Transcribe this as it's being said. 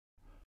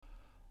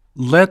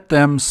Let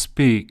them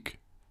speak.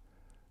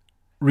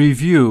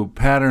 Review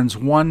patterns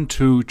 1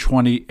 to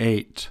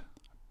 28.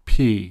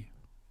 P.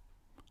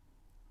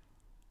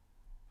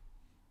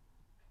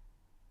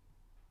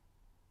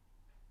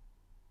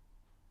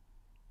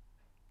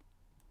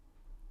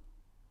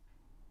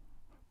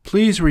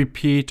 Please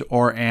repeat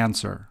or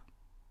answer.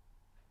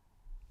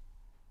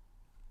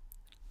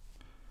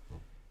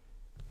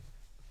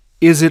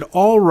 Is it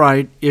all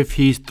right if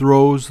he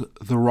throws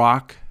the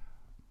rock?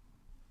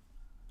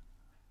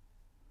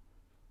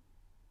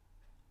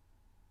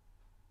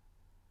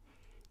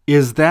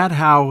 Is that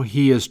how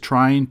he is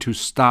trying to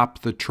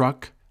stop the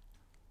truck?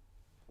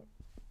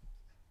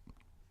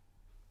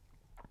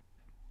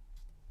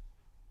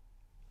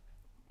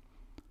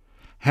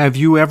 Have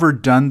you ever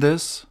done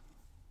this?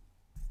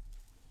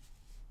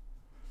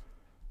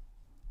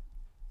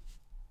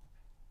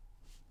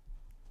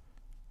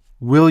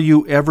 Will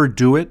you ever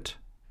do it?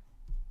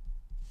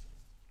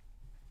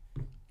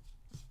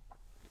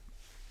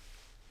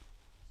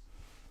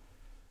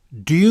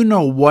 Do you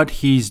know what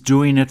he's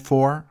doing it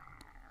for?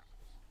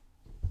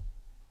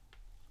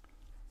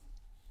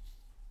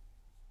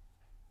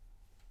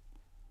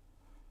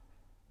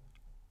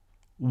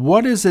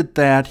 What is it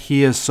that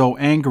he is so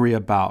angry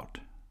about?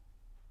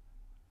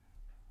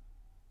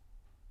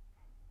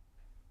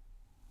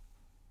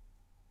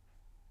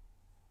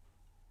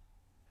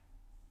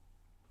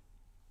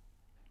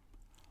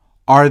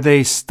 Are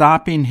they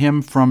stopping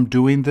him from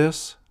doing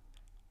this?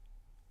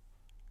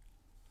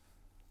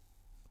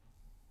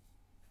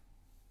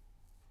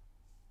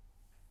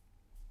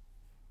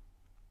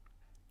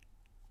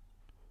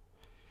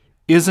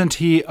 Isn't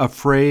he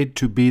afraid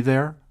to be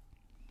there?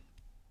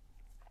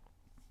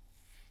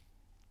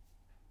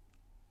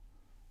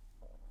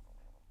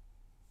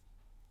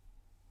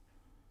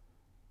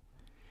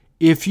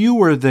 If you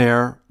were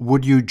there,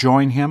 would you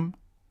join him?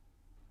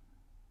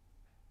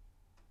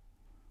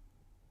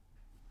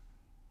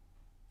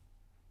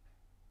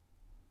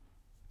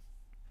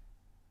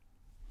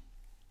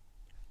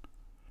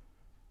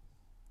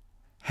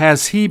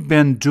 Has he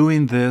been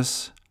doing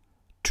this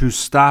to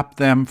stop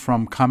them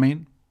from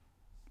coming?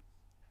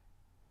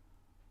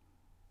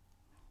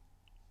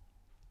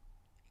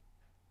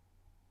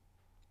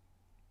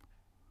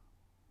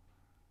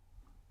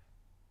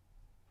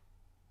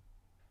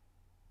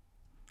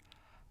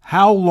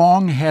 How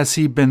long has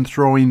he been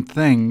throwing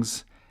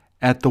things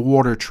at the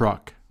water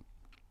truck?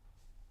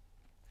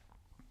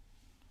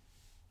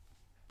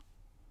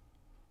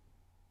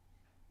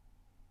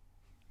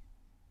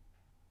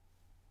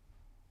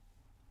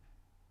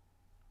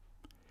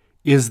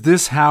 Is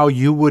this how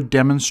you would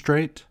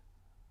demonstrate?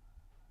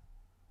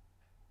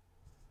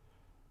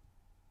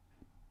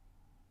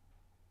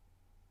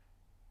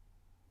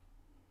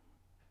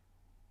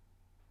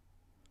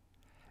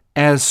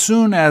 As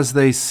soon as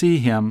they see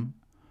him,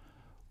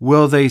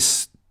 will they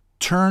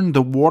turn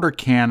the water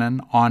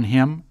cannon on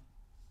him?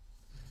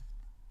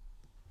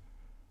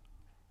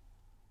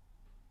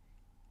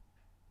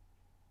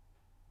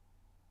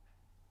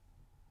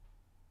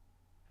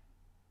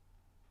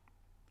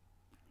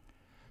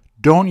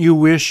 Don't you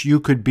wish you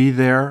could be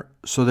there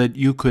so that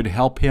you could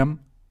help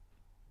him?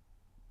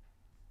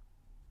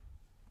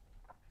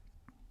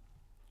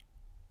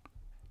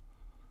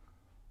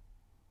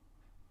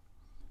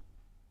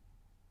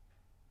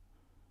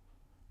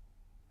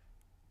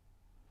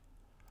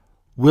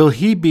 Will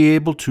he be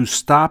able to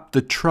stop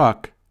the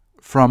truck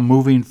from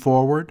moving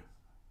forward?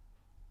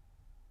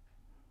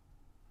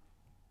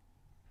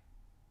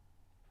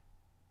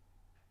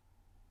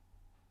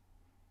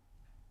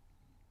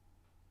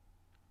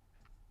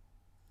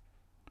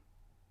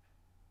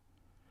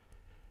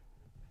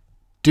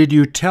 Did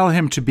you tell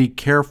him to be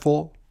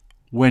careful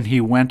when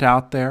he went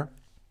out there?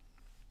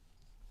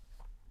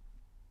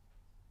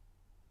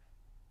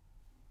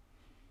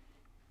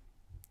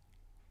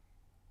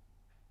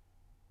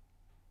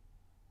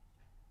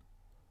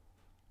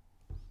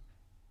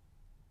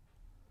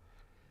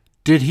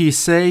 Did he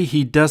say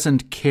he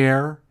doesn't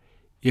care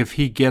if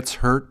he gets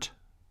hurt?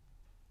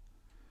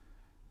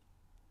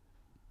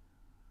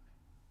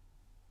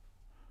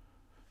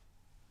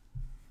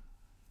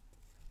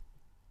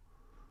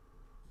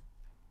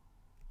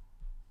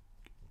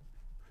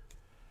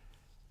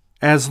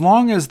 As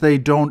long as they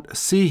don't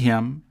see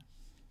him,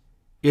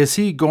 is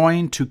he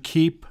going to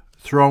keep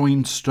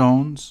throwing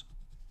stones?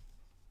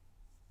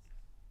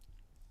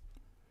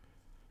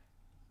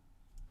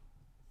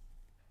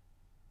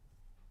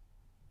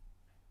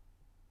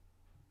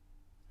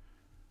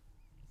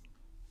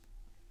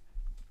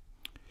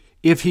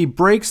 If he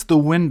breaks the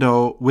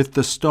window with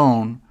the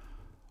stone,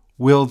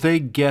 will they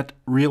get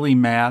really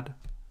mad?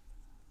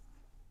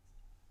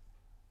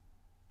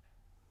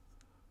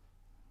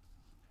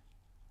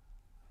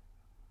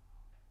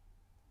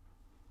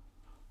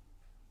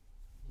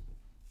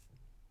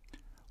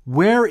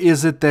 Where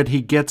is it that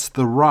he gets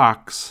the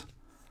rocks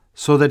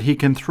so that he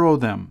can throw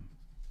them?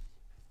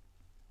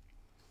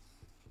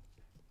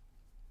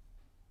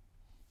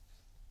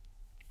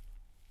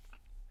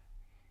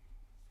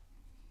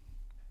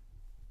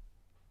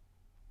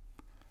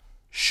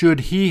 Should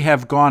he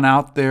have gone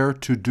out there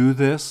to do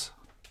this?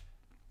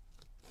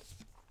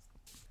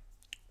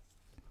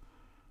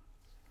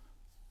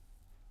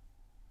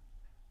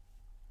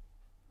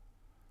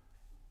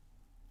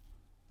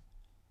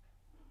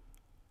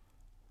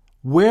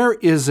 Where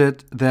is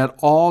it that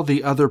all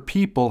the other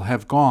people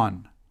have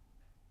gone?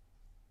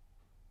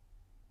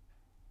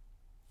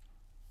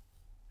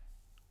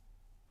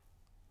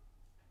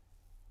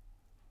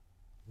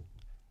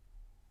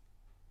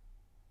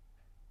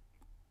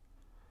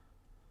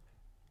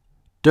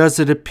 Does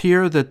it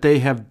appear that they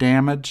have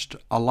damaged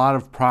a lot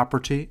of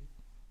property?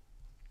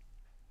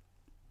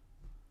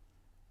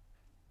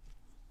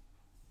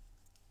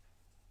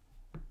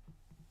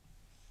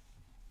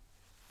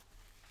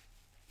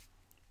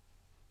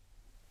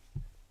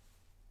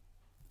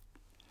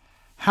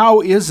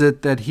 How is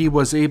it that he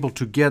was able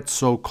to get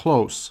so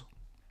close?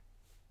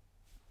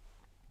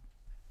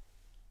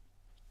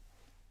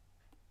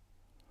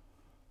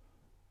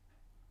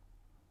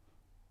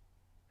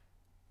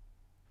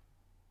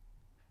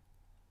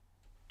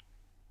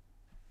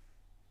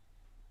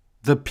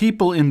 The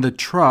people in the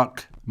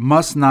truck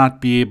must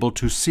not be able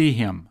to see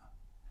him.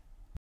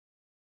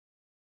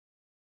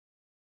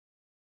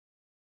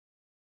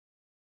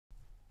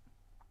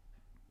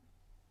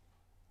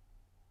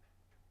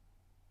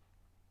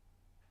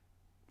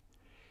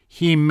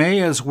 He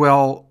may as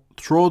well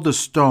throw the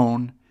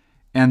stone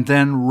and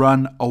then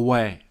run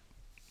away.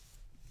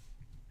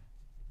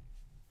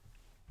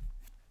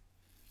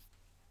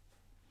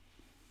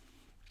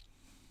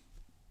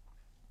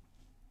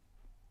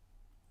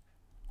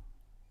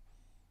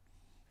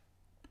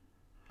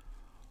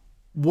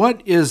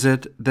 What is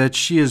it that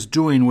she is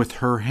doing with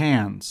her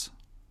hands?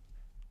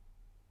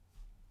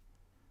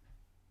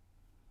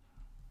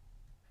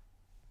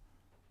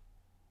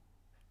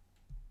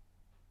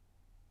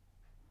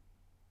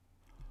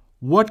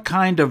 What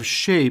kind of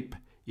shape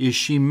is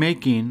she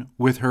making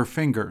with her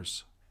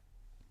fingers?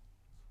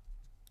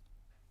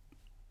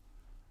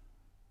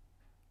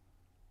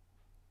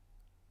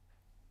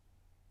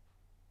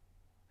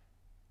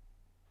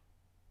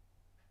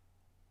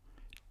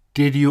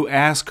 Did you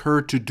ask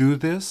her to do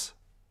this?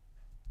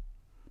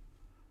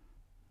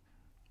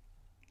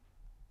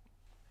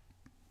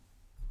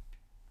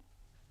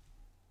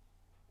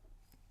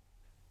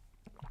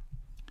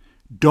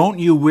 Don't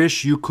you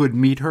wish you could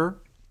meet her?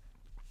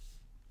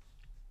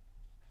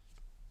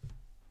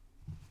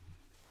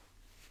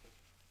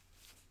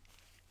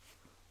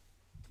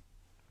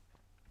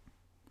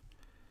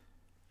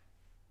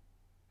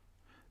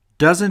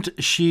 Doesn't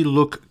she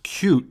look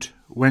cute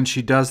when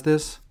she does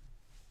this?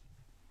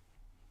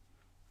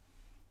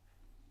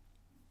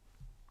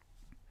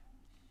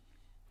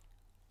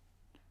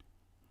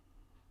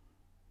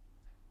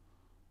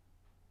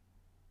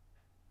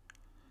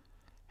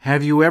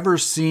 Have you ever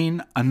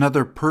seen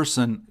another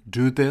person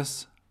do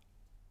this?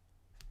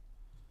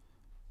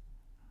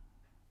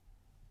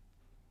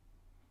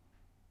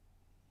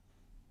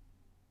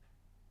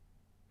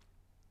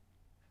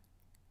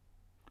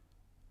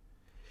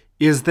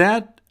 Is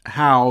that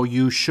how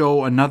you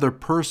show another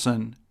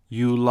person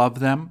you love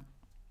them?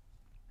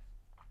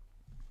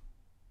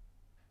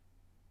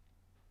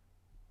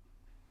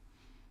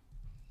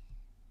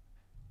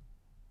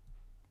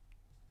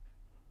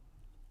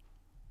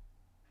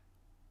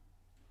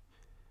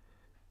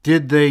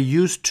 Did they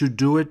used to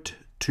do it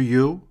to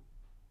you?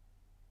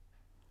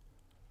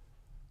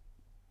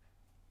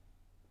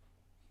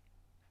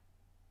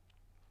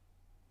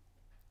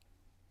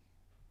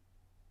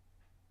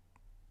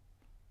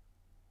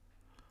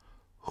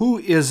 Who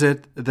is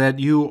it that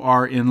you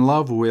are in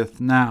love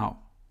with now?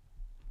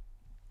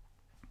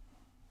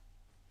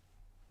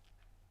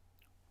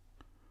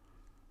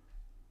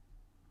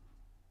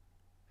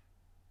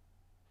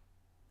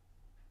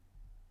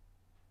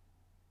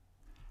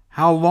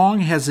 How long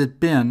has it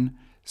been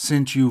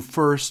since you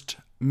first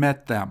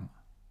met them?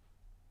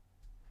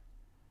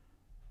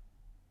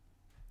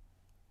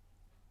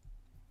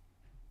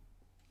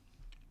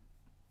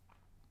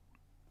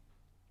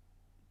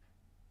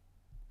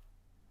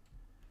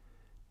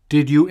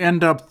 Did you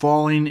end up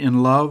falling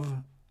in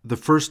love the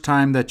first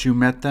time that you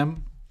met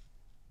them?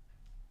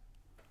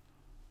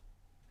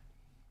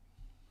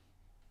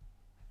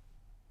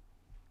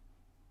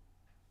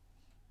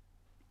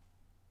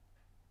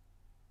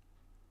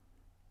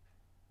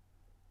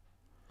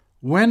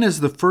 When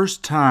is the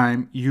first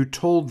time you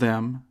told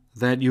them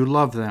that you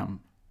love them?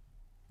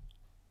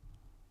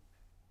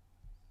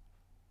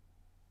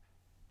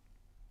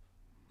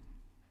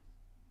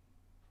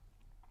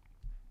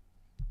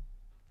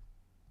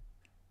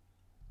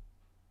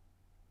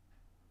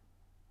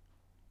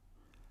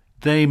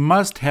 They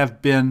must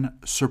have been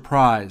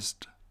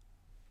surprised.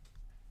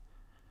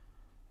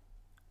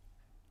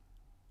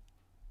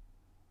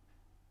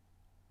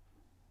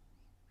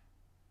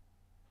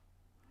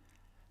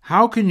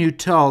 How can you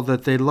tell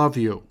that they love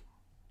you?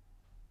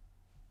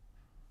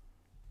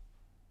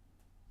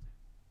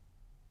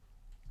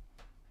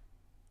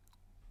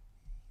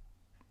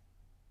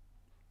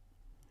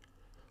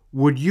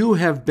 Would you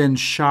have been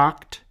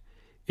shocked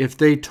if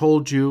they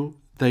told you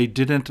they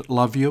didn't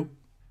love you?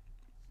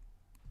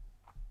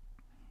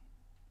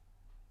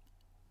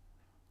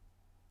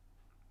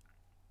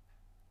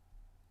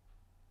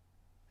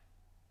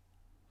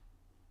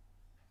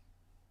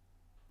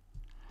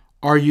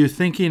 Are you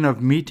thinking of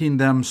meeting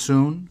them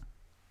soon?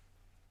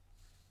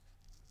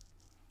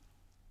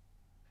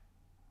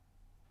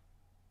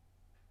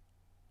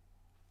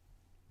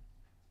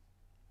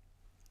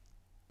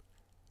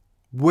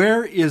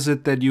 Where is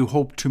it that you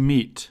hope to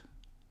meet?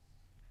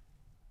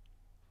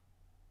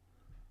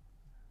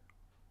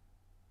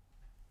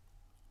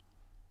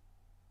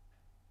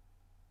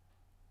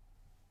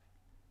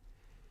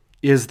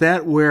 Is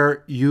that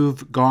where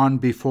you've gone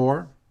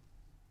before?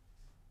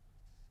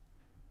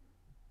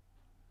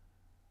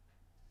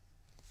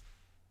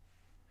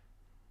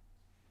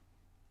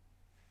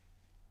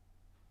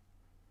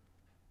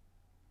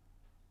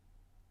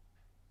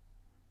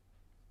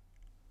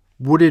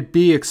 Would it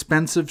be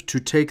expensive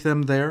to take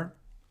them there?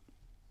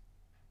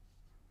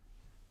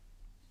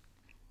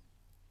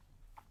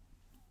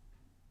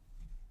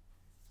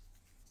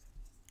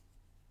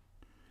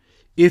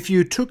 If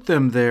you took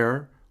them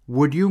there,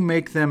 would you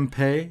make them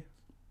pay?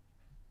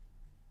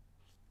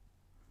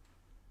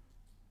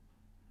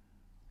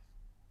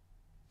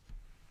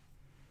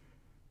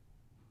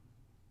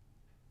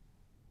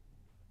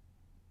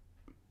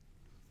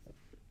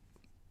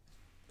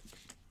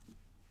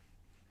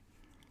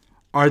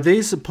 Are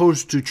they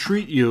supposed to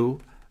treat you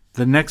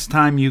the next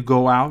time you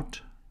go out?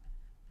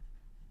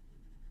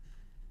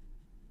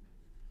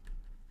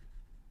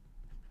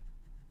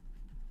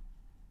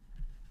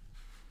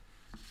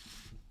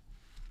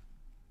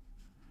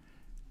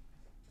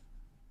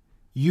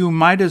 You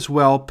might as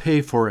well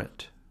pay for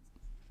it.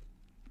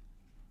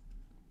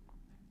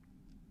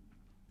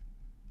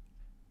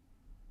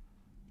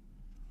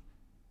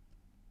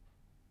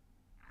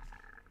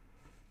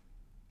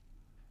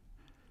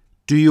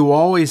 Do you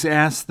always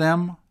ask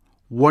them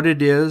what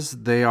it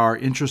is they are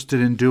interested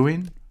in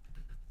doing?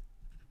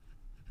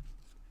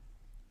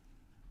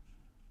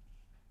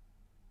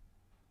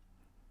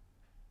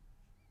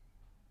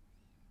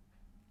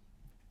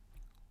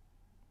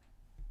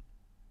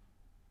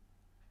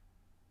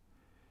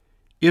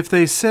 If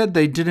they said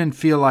they didn't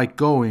feel like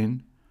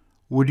going,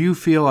 would you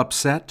feel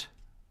upset?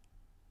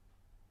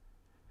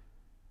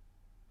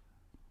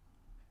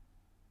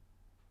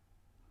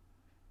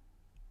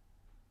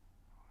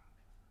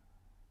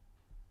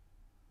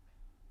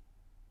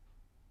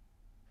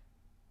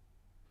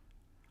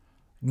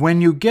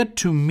 When you get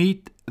to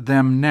meet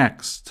them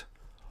next,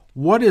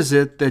 what is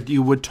it that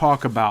you would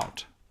talk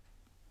about?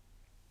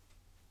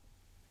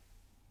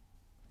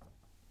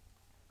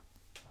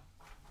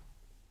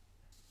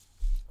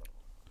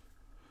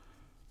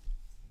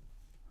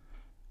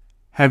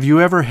 Have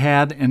you ever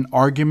had an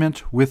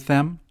argument with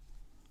them?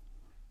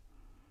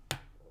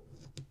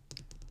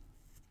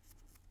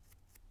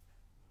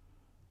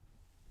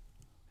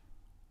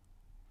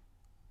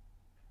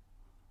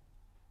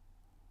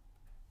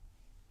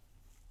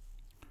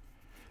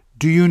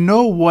 Do you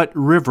know what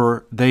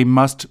river they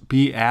must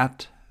be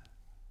at?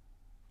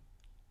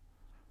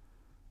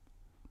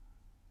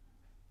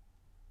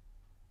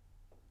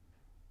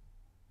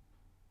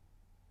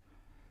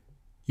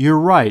 You're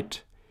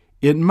right.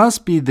 It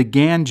must be the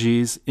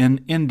Ganges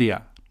in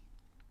India.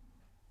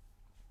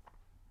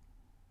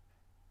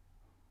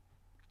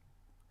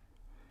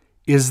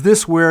 Is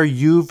this where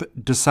you've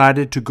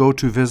decided to go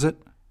to visit?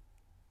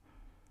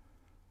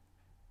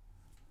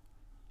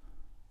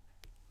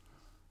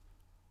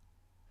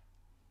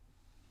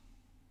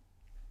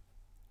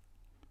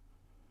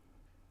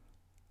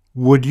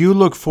 Would you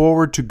look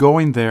forward to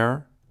going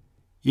there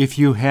if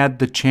you had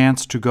the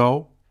chance to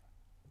go?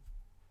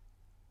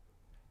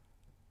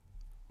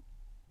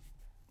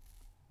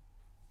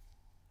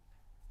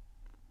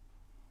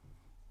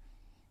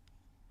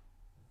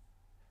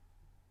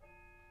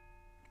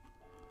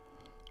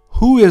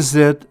 Who is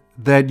it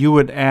that you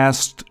would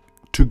ask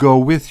to go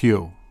with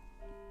you?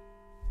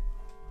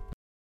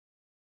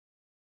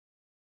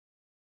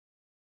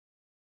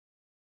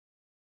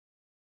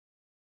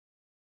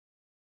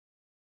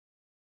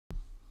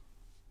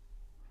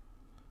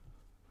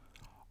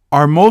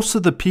 Are most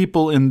of the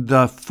people in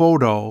the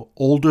photo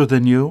older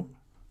than you?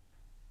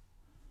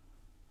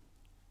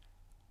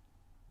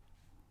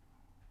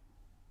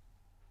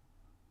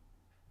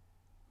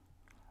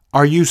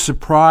 Are you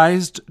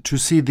surprised to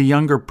see the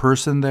younger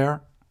person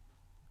there?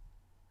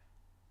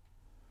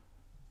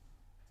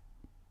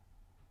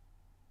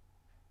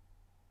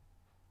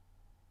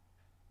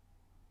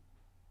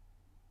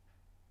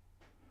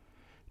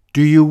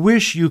 Do you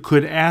wish you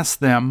could ask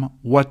them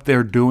what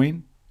they're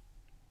doing?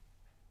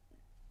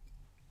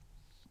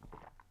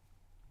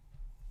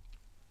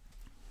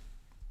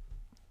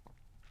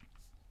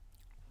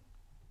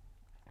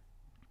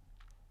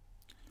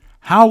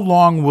 How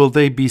long will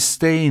they be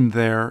staying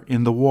there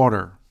in the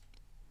water?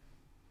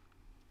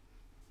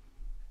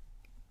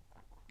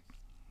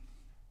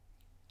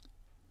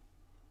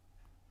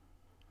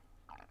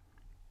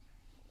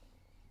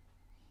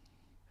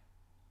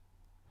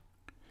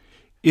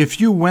 If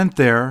you went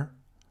there,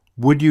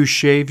 Would you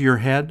shave your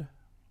head?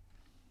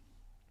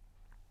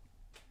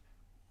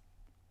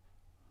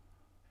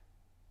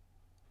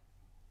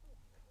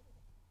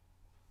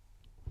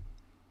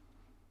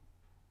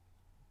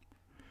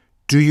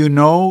 Do you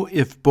know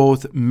if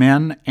both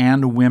men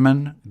and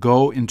women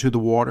go into the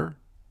water?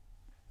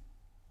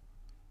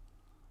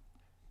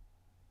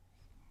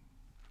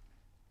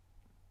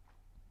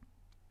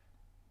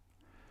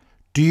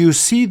 Do you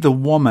see the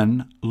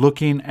woman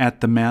looking at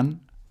the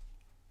men?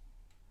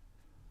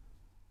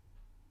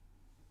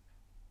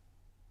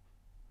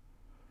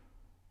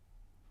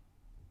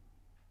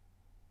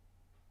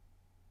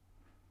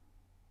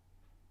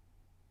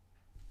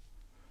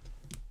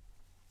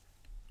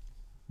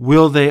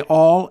 Will they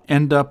all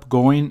end up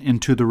going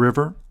into the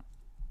river?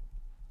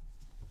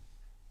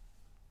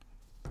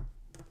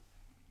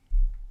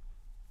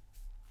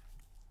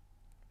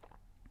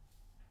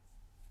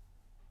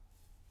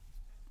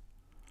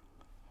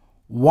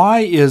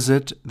 Why is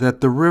it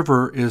that the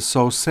river is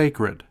so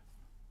sacred?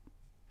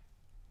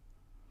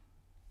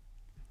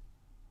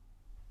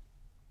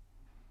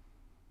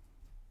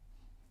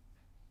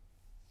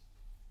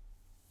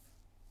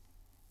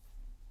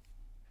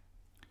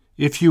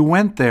 If you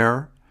went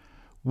there,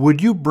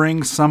 would you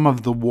bring some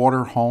of the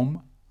water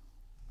home?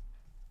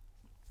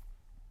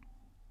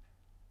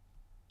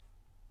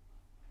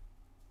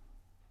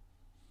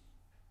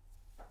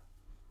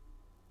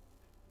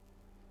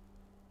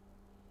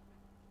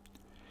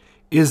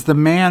 Is the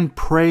man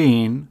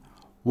praying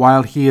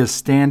while he is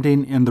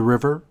standing in the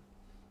river?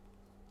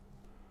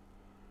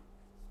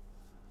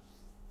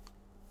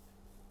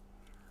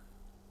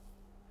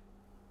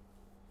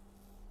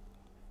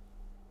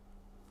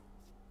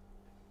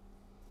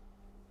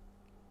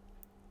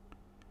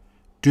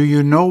 Do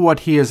you know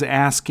what he is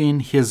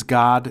asking his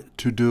God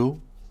to do?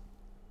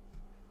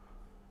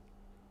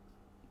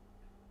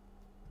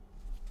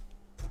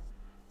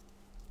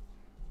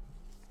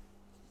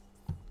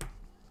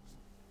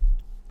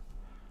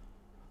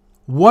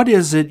 What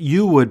is it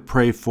you would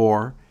pray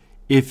for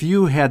if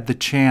you had the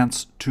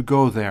chance to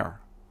go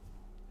there?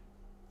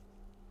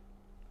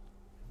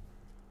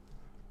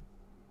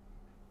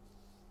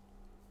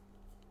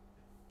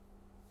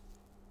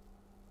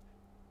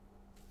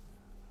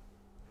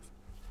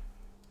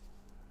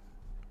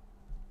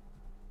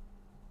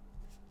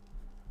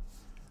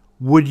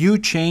 Would you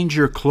change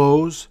your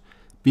clothes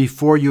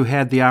before you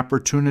had the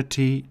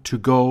opportunity to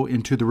go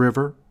into the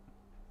river?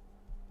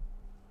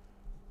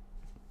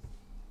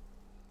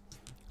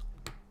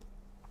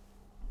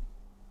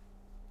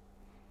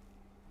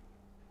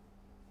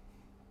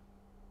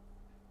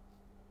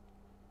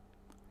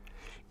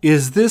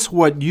 Is this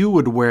what you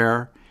would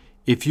wear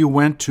if you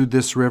went to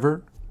this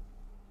river?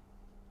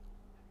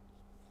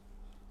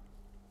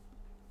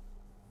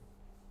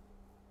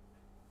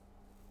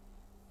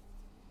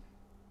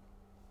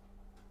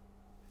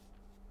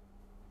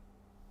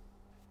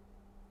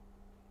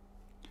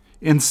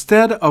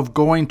 Instead of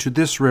going to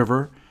this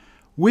river,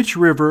 which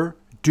river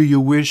do you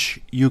wish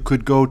you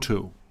could go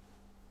to?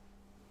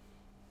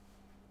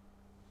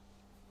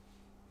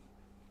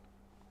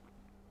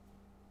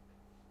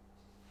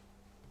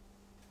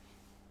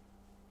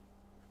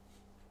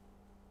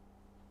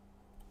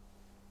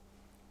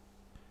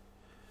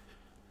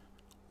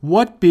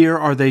 What beer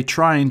are they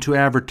trying to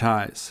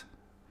advertise?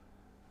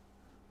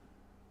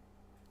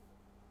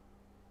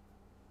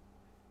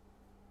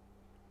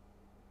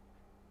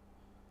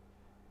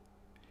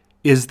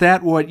 Is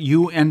that what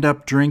you end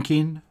up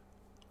drinking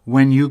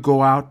when you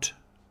go out?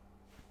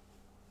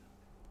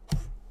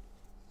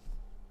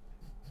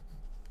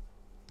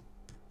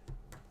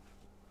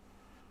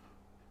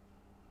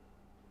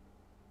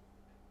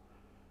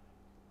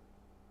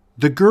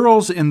 The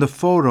girls in the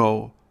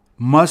photo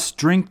must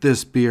drink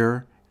this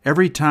beer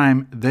every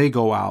time they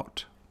go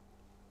out.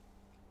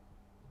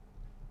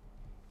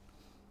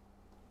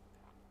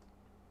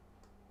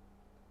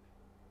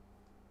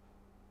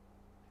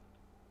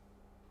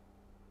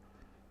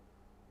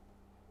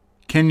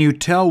 Can you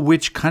tell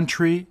which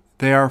country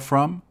they are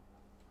from?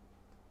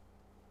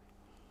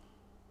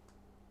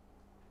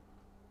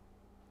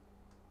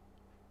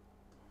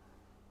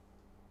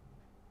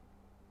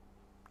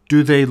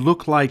 Do they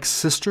look like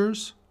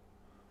sisters?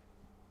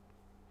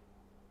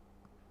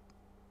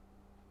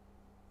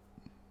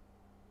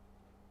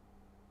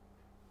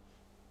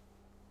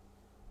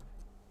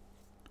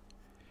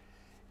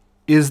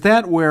 Is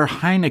that where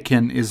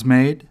Heineken is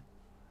made?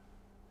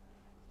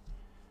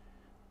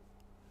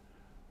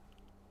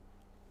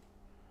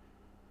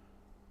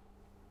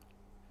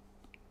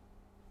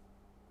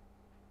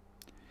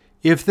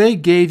 If they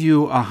gave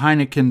you a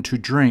Heineken to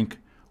drink,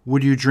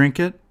 would you drink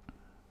it?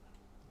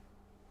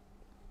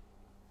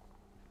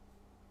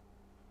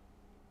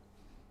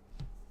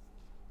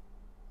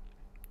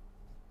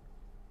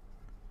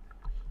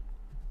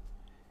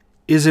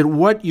 Is it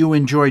what you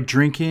enjoy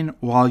drinking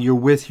while you're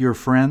with your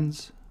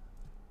friends?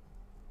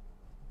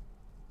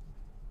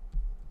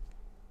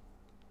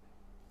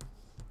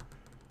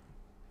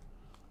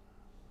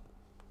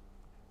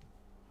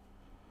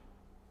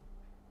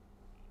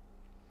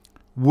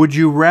 Would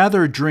you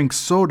rather drink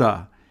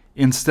soda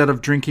instead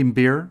of drinking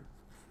beer?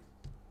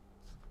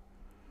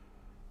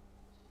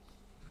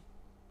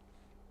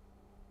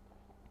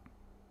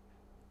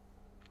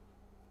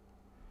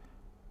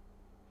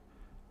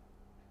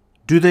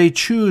 Do they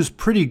choose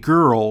pretty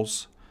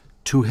girls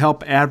to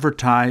help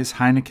advertise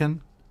Heineken?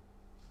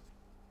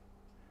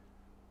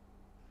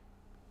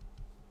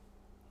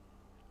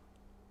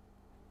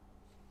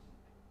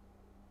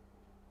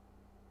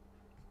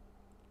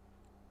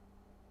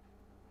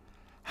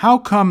 How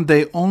come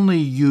they only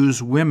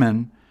use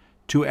women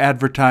to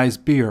advertise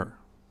beer?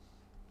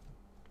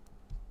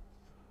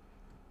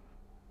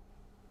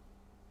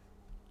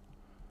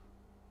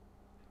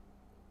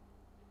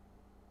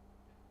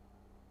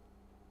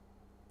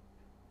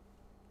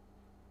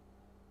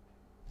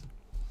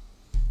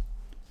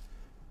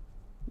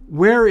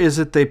 Where is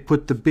it they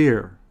put the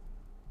beer?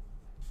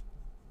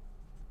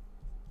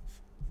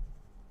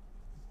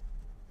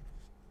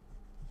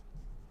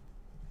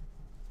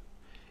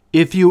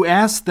 If you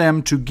asked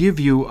them to give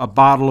you a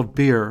bottle of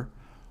beer,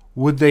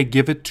 would they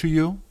give it to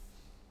you?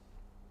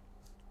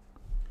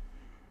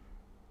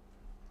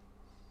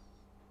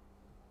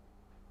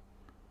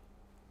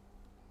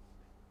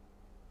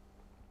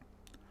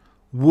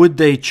 Would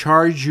they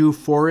charge you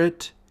for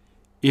it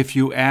if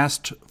you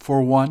asked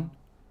for one?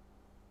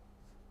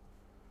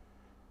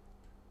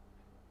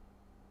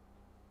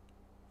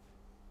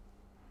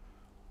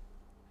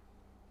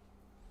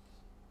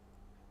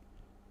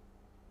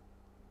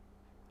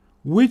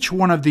 Which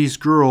one of these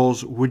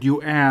girls would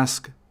you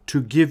ask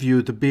to give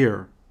you the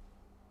beer?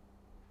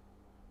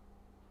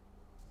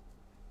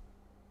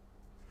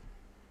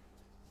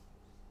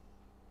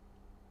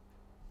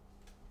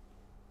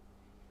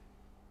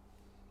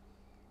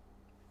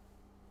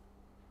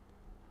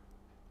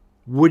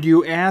 Would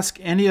you ask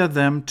any of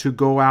them to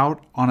go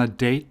out on a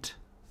date?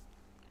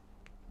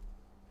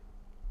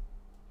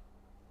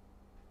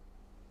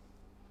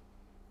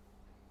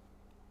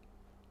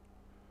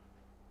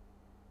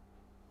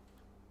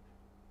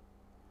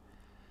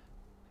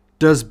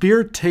 Does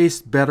beer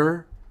taste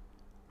better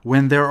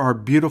when there are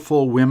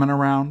beautiful women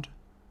around?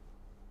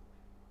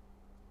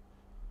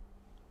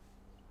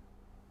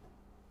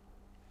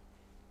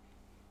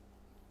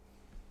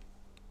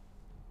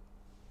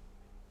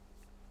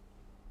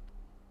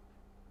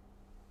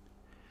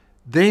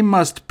 They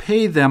must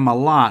pay them a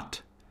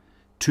lot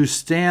to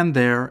stand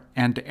there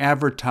and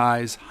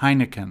advertise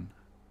Heineken.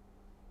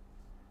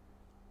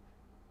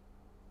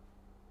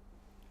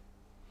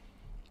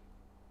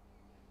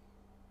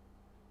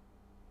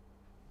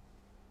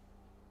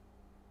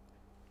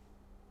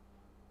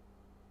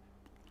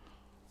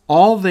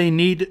 All they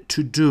need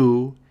to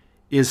do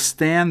is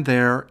stand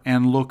there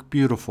and look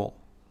beautiful.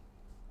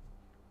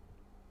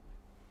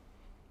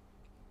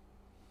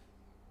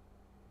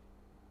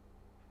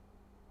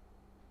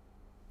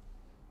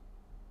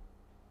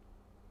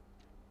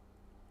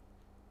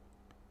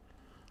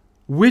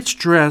 Which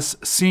dress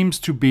seems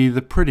to be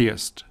the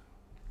prettiest?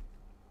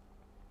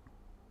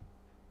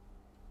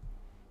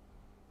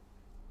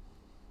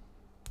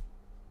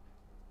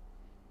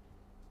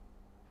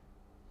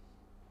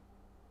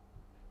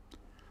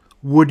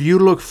 Would you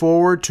look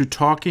forward to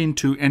talking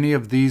to any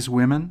of these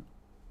women?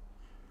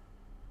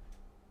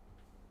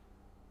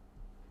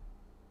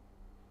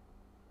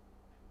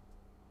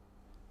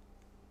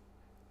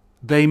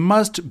 They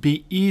must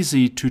be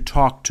easy to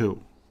talk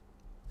to.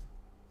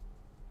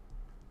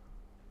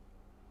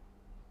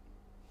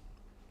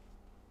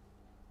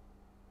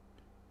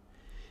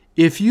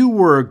 If you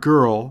were a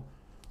girl,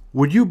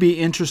 would you be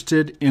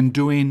interested in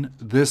doing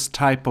this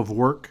type of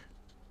work?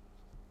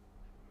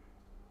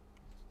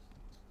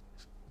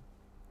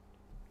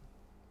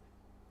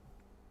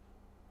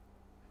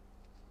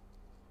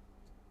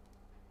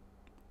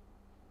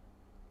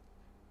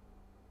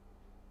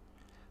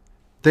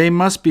 They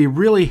must be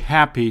really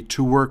happy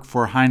to work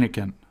for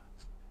Heineken.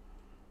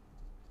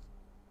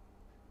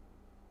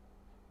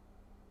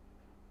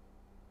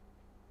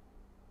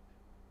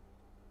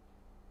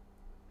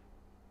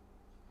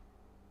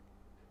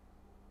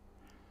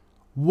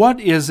 What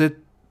is it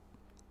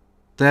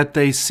that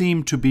they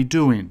seem to be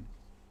doing?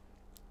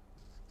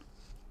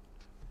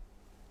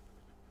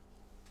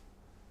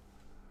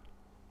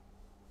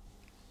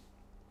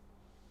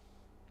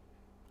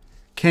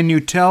 Can you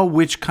tell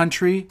which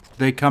country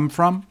they come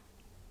from?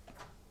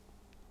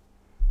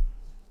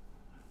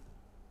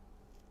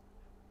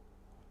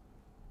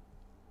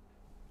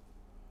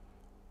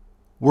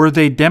 Were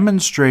they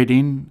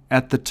demonstrating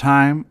at the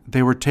time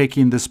they were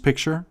taking this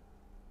picture?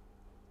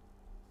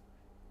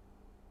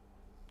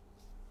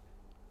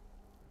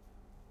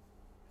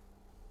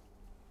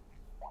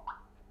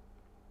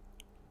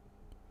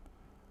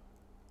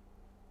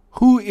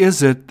 Who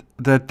is it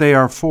that they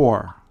are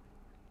for?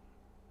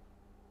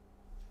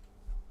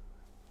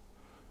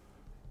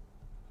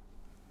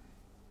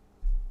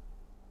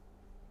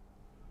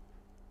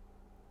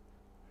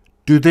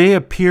 Do they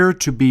appear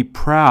to be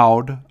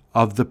proud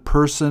of the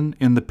person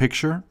in the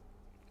picture?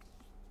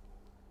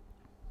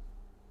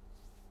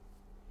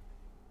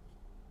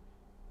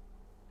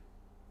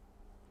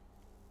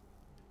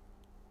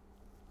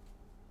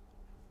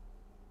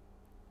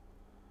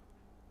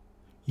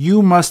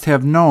 You must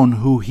have known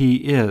who he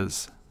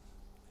is.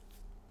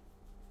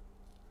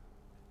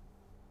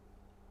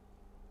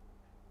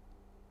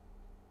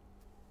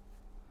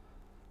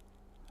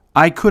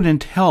 I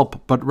couldn't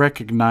help but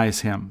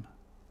recognize him.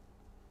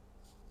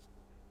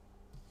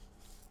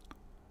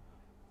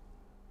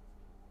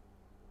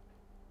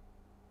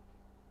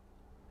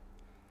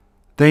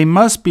 They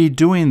must be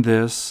doing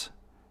this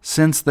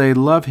since they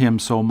love him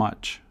so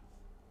much.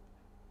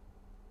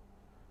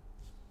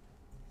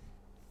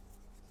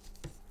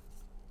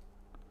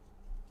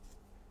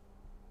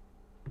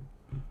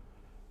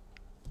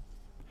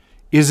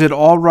 Is it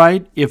all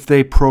right if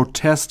they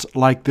protest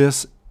like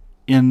this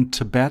in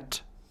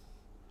Tibet?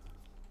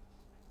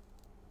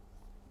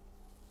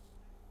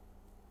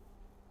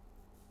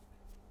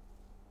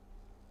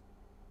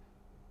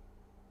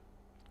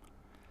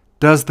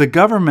 Does the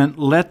government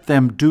let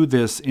them do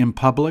this in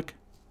public?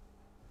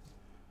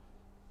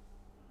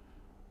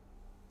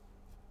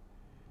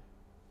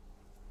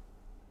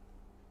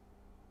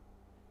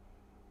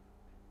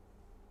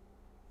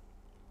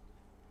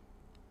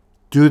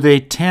 Do they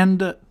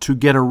tend to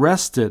get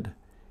arrested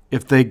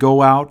if they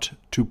go out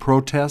to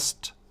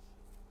protest?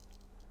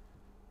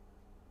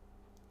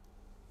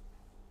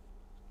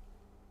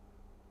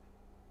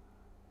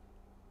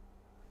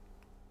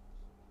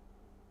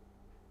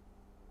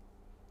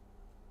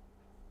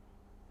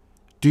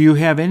 Do you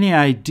have any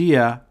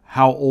idea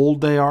how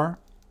old they are?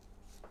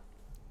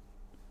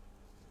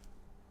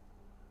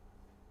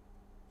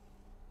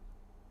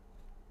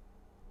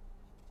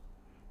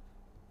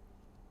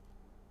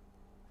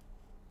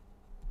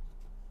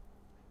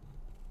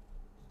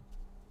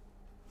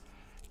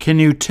 Can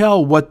you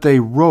tell what they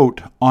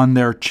wrote on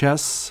their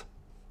chests?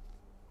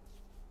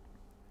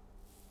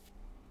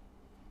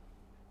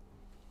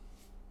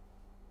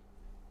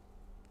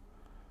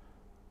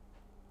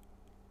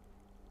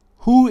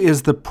 Who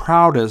is the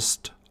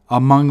proudest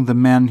among the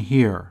men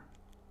here?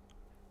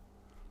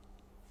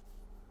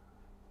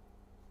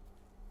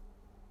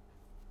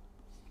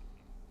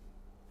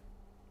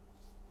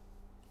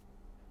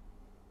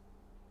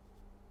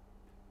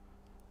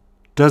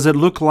 Does it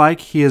look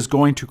like he is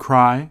going to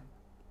cry?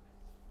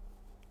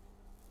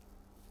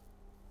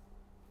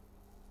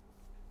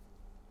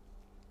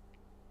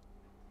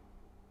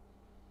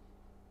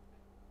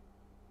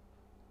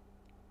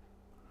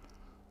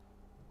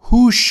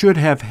 Who should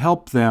have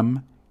helped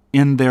them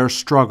in their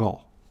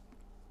struggle?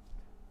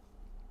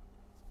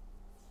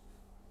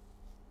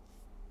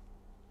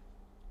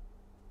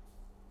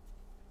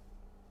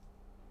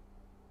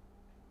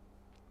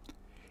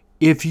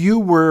 If you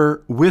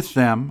were with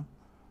them,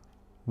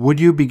 would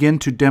you begin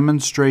to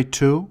demonstrate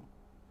too?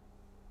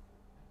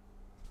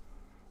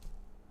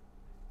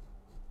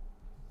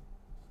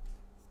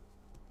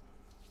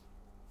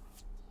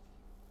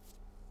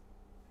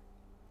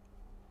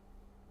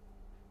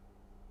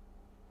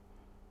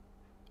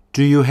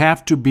 Do you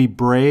have to be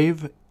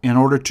brave in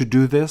order to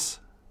do this?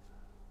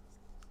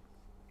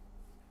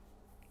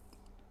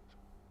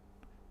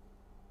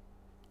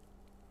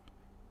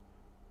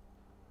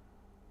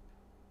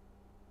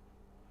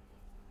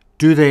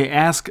 Do they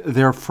ask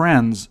their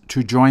friends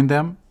to join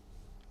them?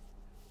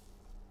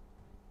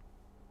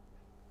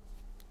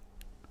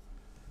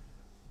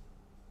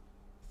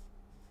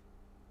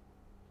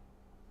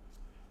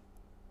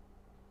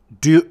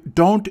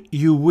 Don't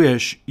you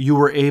wish you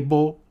were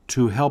able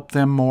to help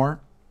them more?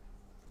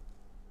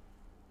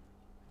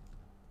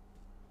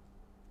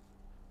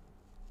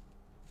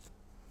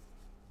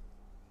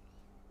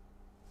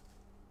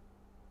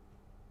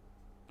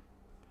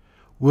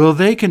 Will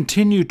they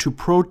continue to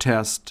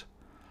protest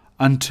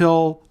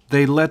until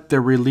they let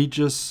their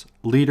religious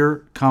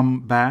leader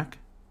come back?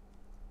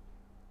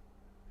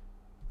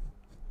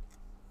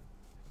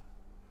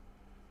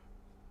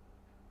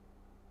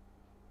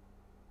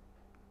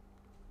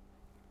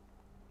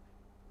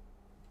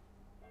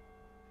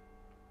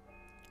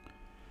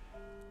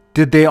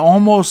 Did they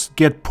almost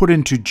get put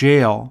into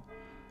jail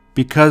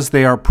because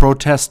they are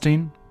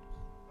protesting?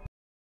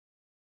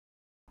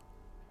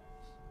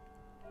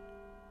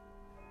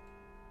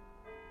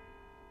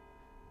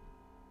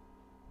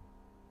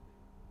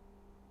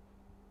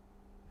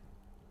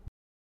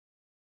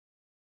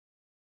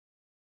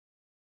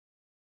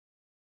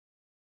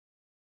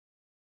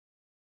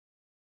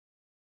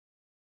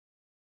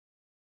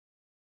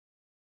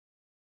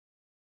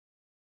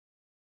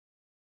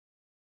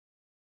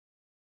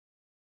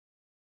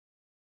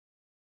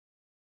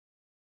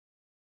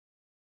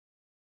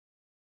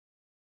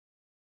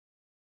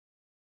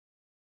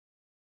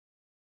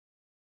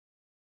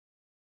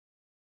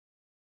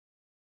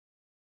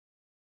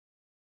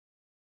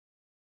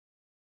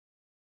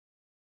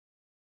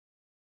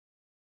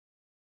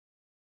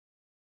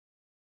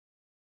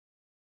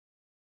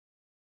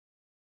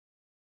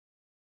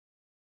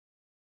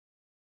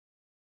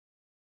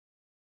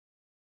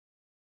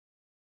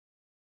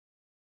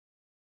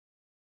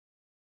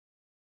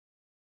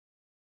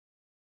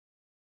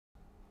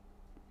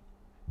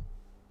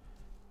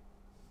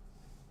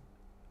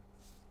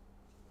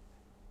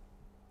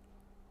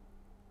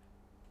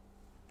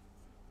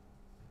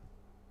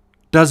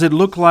 Does it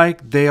look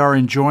like they are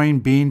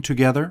enjoying being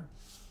together?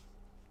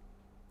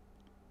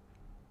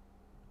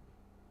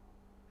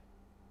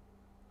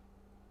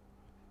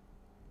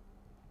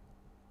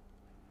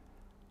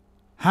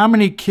 How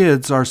many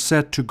kids are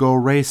set to go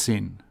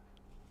racing?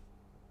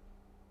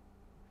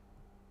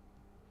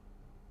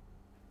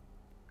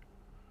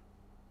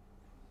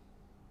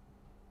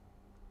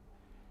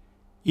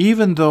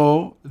 Even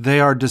though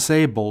they are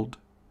disabled,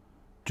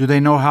 do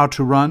they know how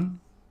to run?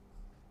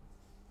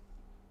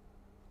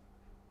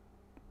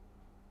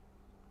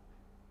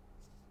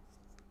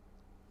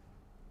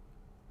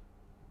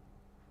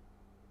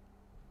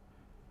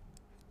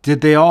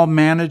 Did they all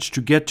manage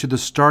to get to the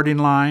starting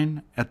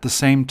line at the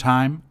same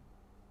time?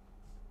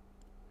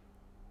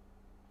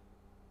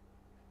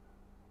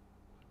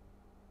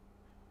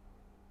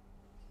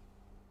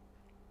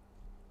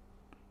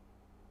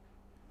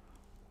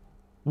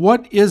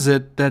 What is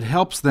it that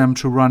helps them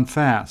to run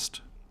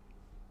fast?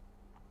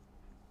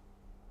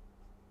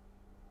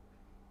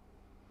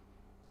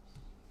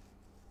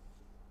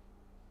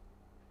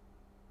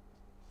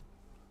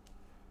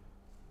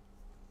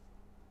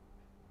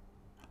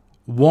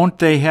 Won't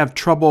they have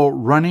trouble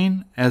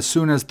running as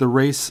soon as the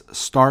race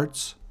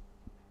starts?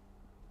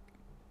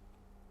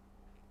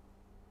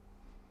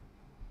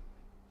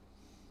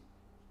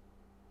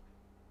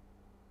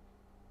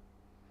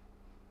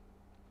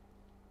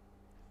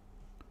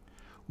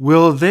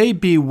 Will they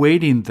be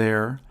waiting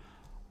there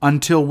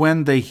until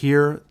when they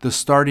hear the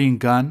starting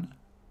gun?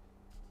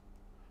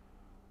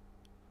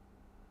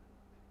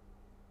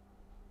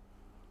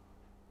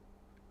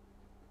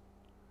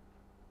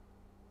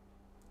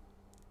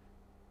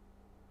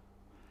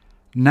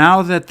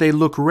 Now that they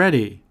look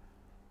ready,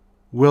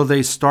 will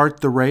they start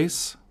the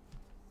race?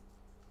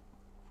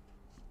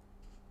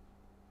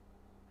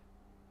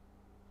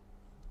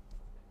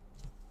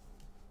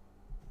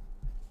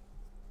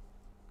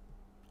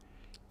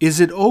 Is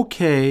it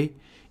okay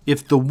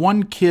if the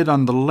one kid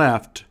on the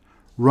left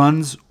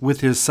runs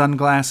with his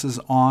sunglasses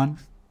on?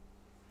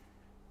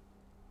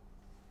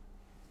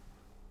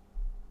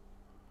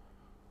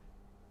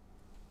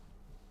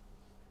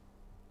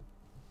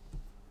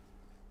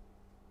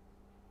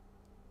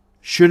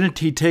 Shouldn't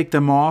he take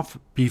them off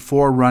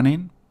before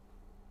running?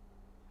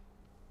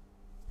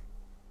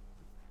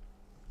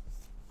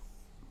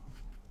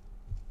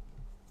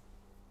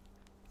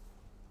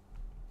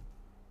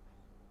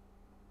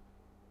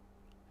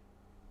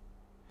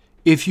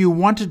 If you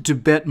wanted to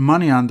bet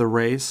money on the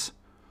race,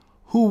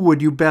 who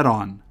would you bet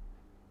on?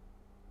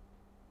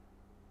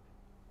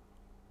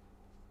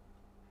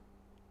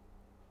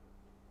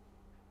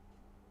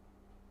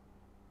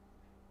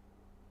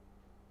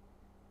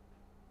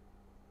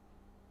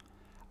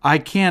 I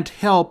can't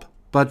help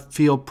but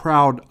feel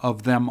proud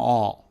of them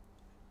all.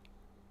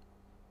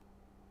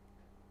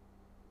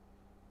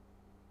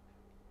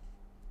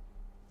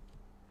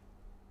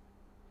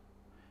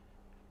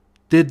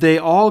 Did they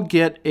all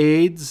get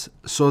aids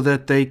so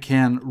that they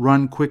can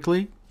run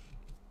quickly?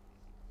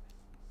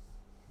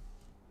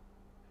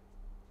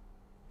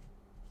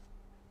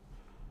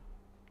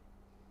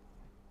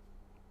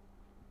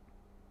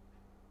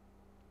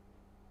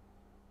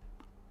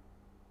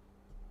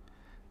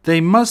 They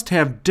must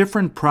have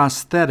different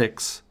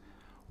prosthetics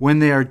when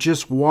they are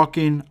just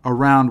walking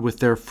around with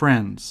their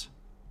friends.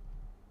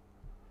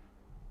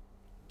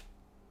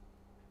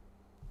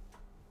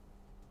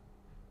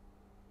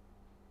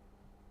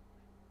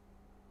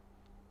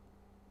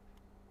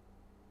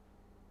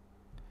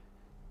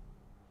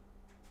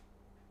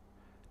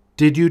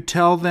 Did you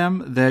tell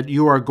them that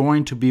you are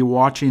going to be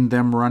watching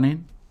them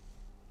running?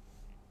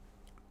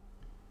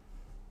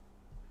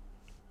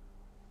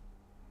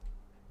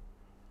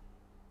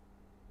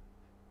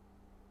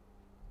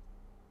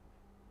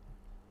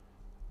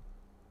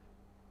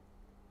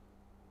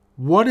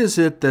 What is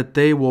it that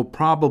they will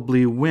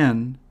probably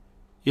win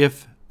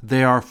if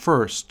they are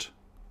first?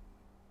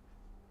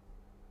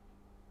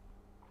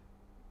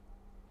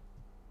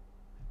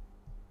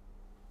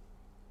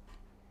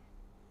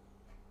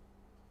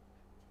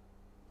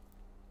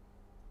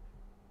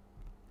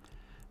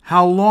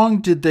 How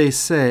long did they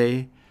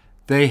say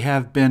they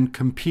have been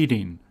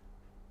competing?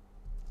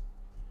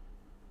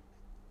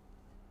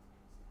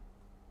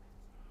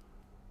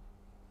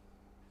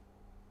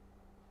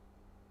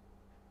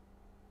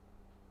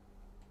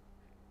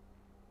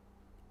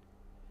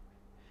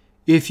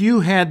 If you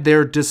had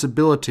their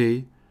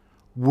disability,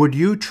 would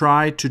you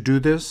try to do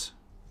this?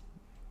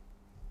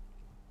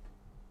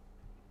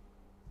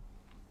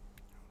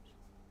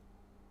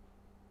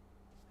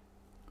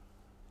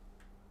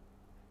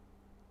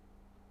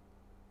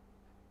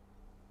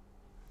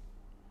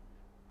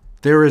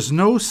 There is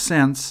no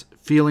sense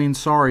feeling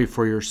sorry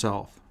for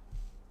yourself.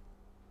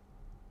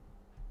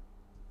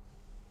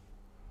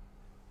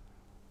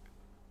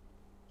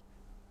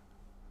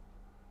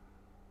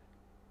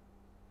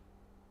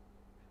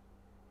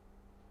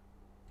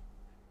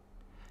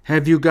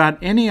 Have you got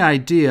any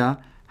idea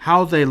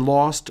how they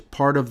lost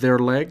part of their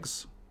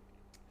legs?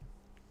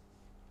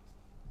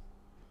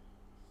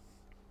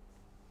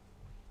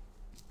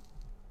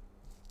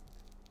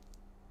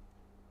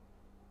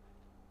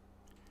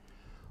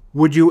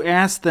 Would you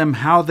ask them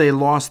how they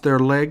lost their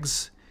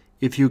legs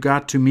if you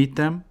got to meet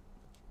them?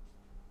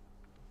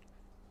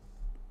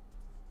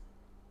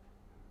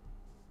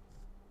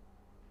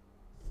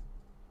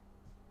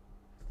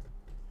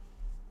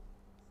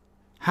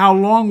 How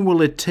long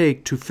will it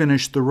take to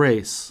finish the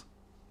race?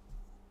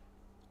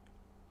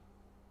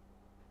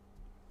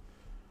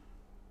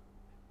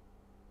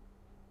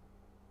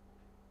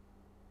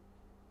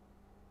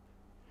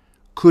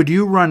 Could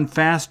you run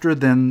faster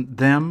than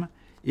them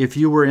if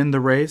you were in the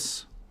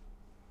race?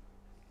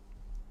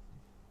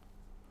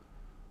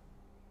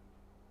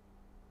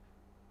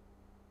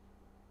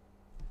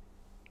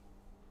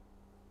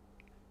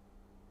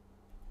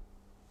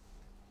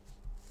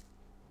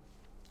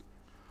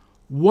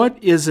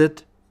 What is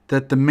it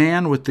that the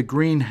man with the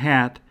green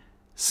hat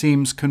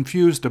seems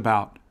confused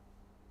about?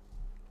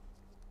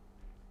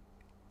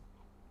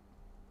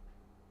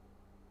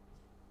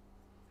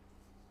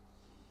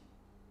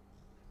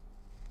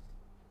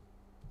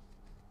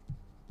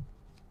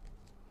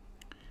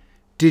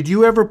 Did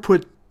you ever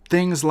put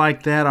things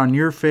like that on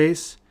your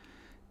face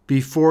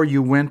before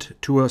you went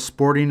to a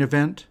sporting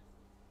event?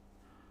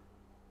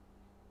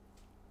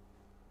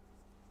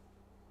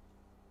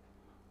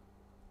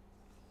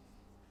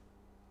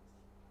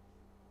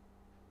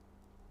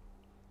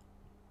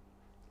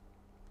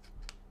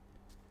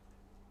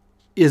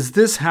 Is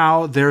this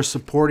how they're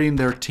supporting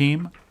their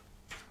team?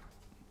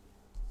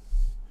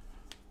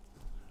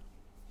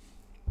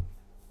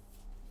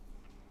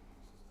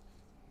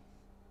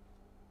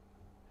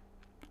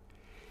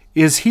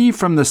 Is he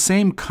from the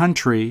same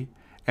country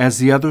as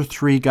the other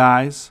three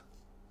guys?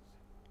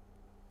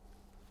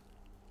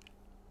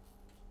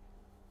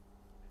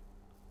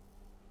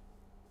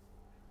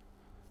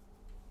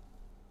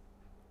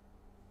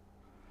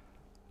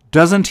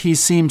 Doesn't he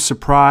seem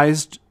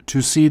surprised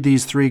to see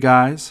these three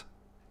guys?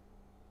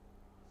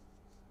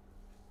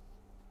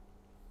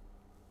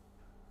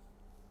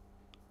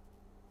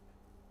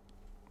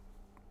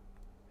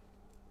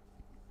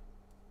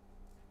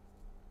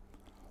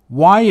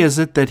 Why is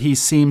it that he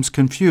seems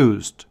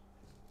confused?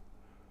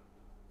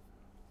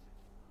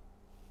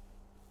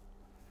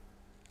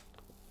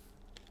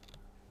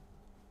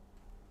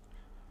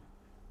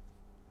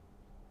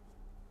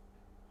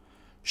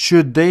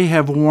 Should they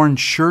have worn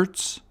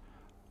shirts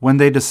when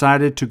they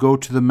decided to go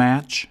to the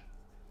match?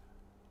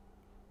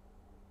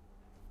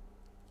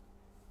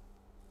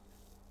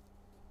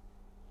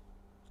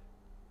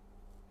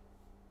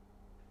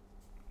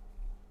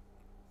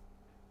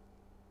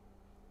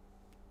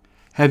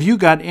 Have you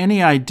got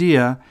any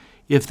idea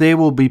if they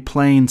will be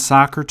playing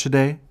soccer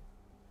today?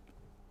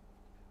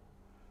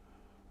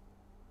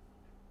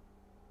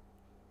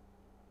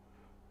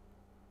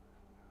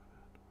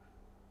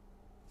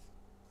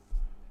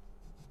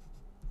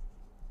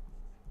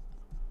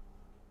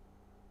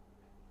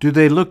 Do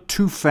they look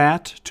too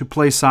fat to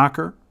play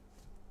soccer?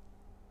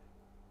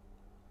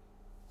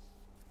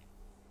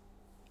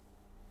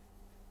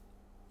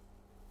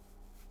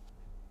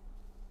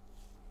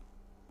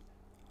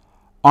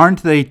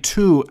 Aren't they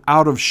too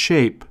out of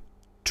shape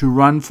to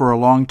run for a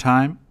long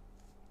time?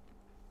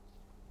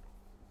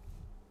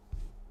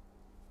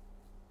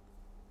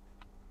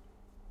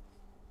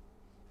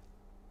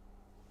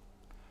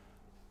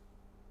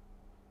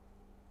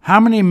 How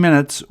many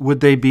minutes would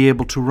they be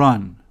able to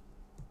run?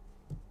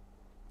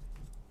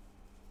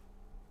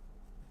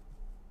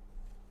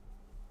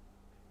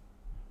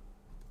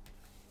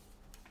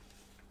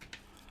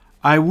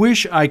 I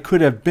wish I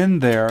could have been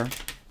there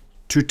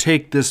to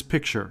take this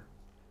picture.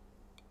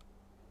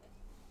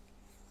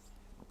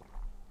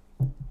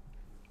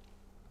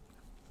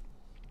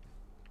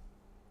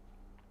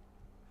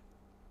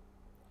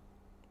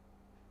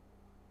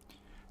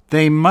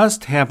 They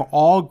must have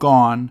all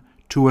gone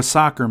to a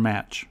soccer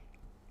match.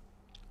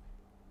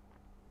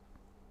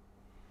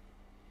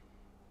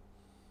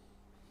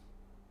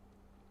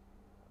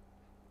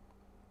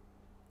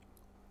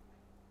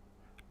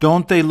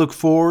 Don't they look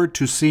forward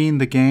to seeing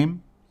the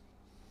game?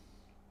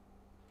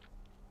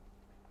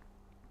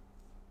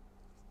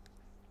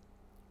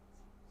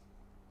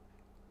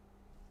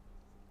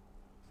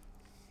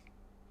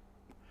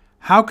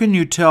 How can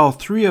you tell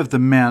three of the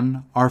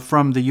men are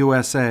from the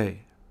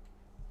USA?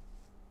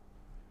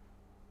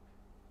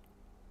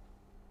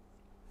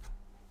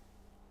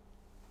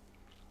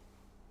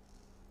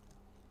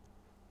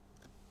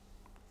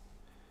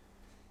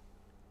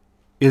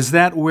 Is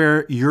that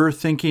where you're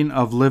thinking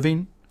of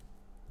living?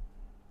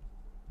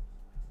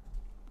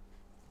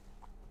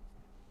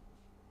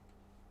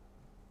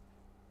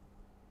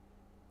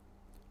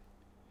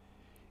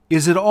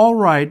 Is it all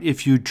right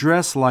if you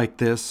dress like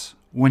this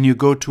when you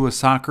go to a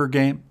soccer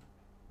game?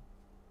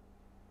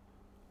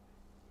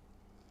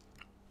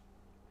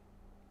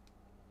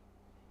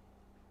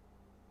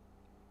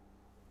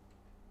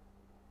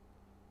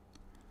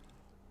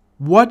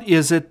 What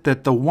is it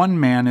that the one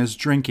man is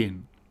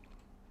drinking?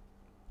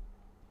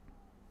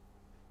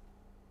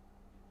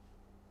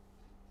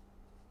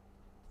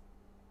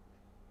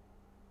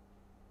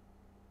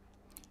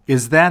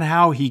 Is that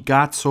how he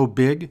got so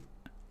big?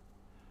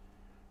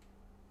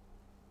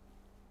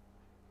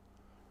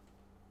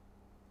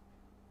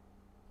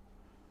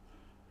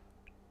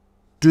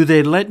 Do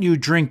they let you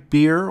drink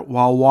beer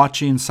while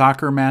watching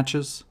soccer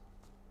matches?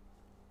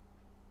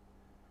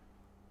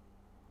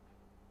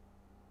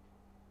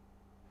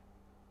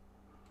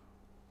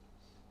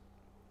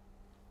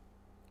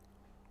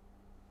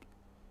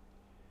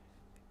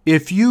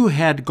 If you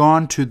had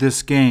gone to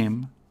this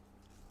game,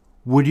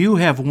 would you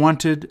have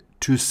wanted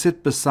to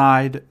sit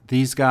beside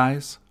these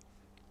guys?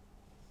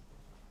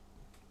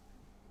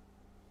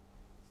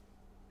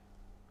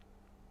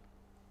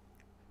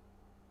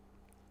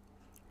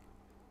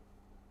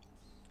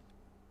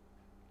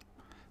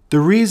 The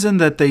reason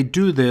that they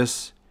do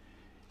this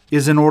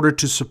is in order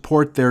to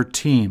support their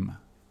team.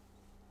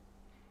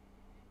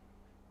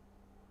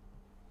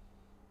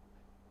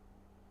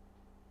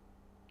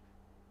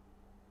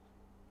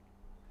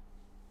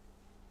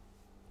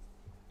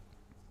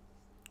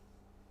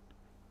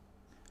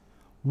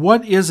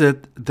 What is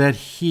it that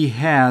he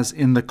has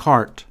in the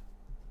cart?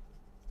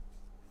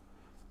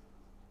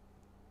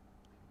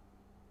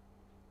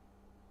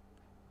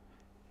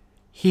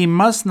 He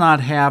must not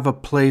have a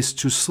place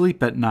to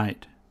sleep at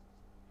night.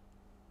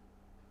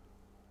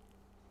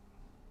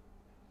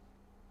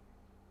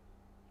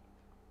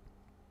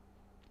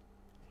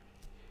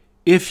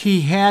 If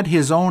he had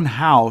his own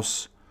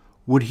house,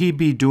 would he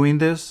be doing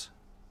this?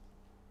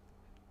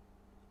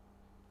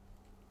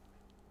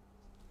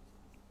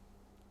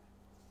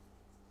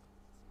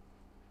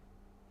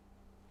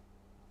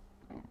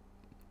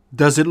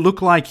 Does it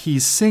look like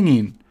he's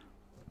singing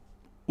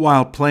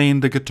while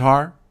playing the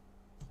guitar?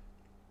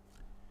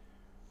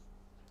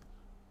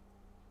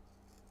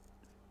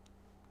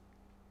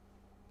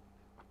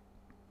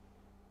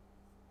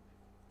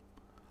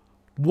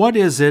 What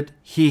is it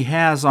he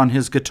has on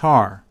his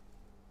guitar?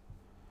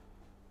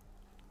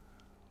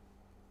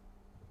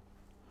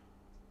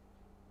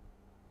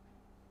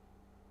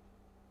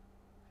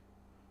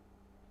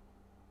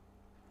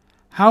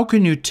 How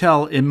can you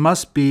tell it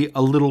must be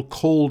a little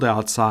cold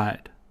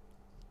outside?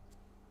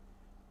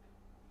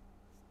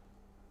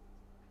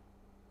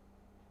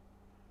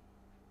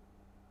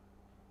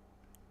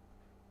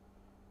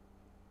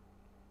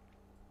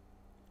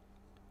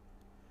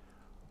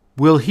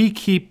 Will he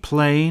keep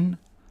playing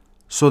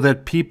so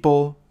that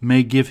people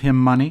may give him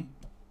money?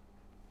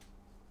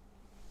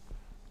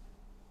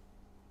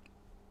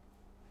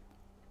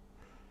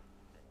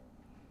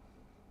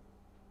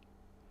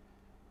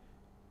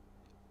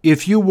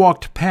 If you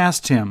walked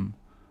past him,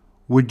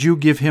 would you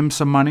give him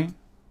some money?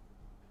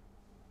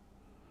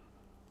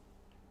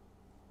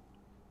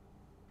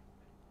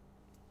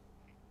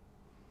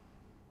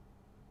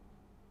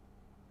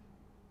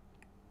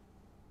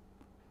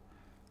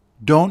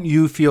 Don't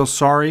you feel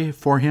sorry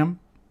for him?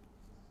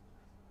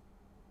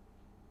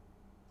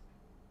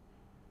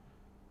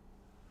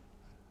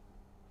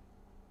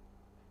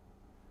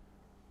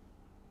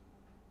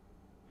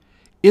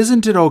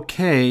 Isn't it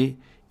okay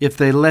if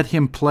they let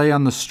him play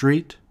on the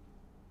street?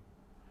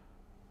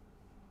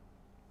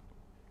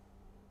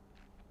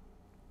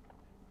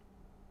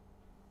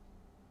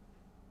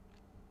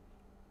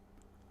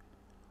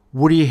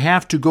 Would he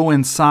have to go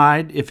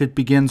inside if it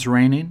begins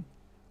raining?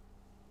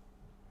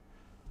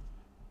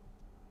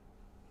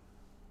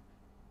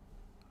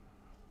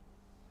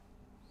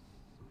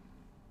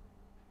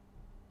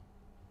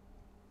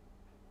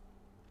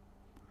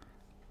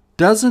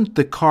 Doesn't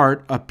the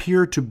cart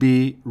appear to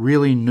be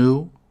really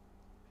new?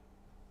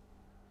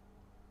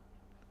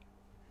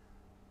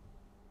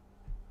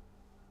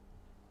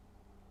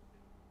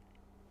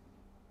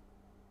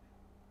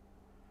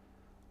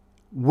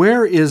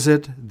 Where is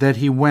it that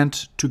he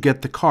went to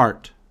get the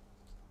cart?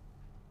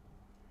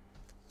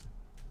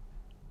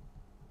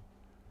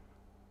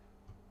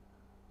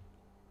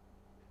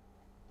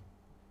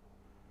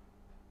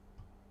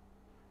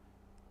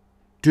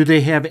 Do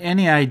they have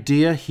any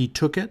idea he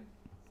took it?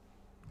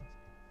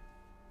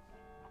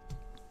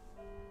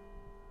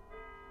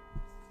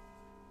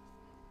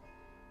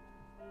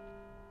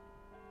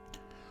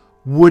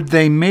 Would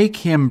they make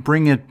him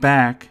bring it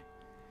back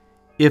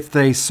if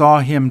they saw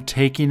him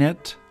taking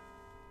it?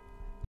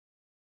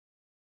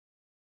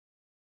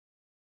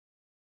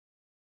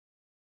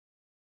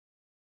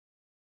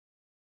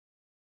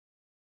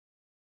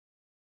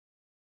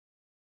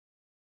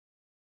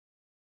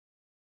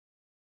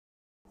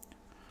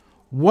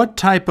 What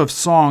type of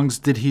songs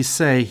did he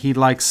say he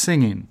likes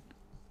singing?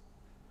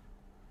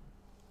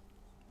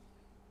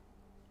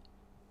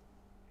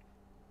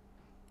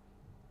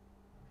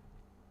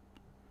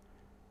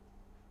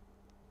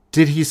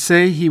 Did he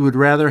say he would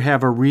rather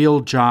have a real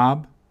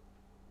job?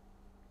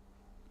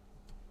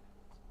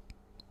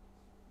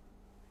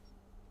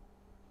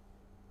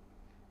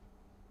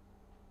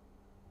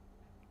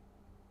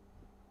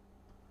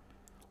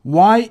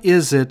 Why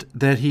is it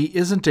that he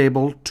isn't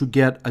able to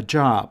get a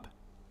job?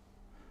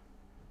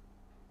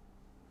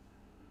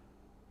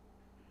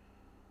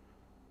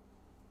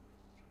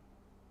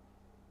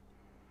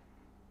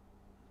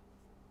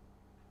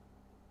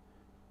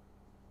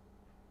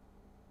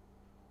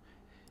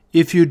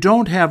 If you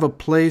don't have a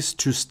place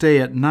to stay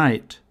at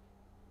night,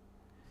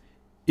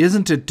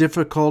 isn't it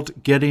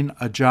difficult getting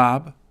a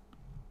job?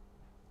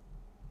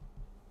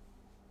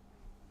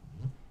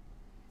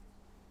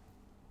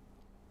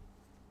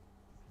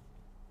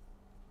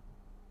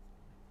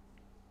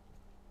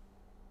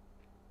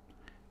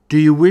 Do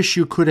you wish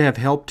you could have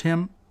helped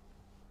him?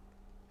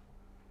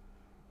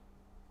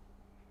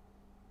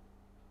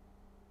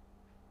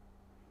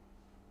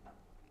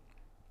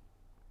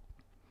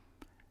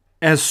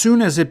 As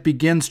soon as it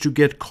begins to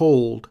get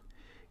cold,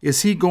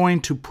 is he going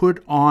to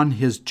put on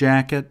his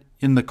jacket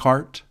in the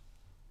cart?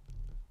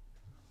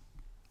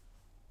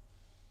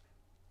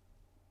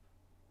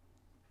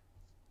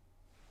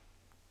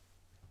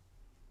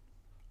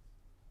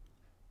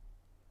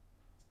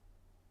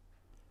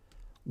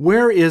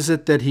 Where is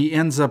it that he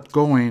ends up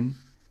going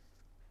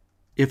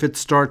if it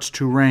starts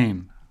to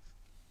rain?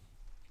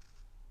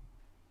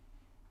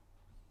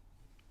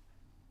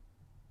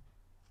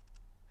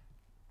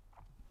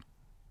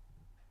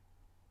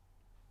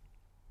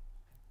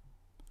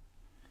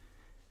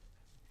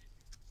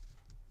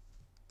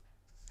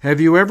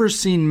 Have you ever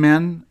seen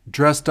men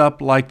dressed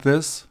up like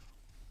this?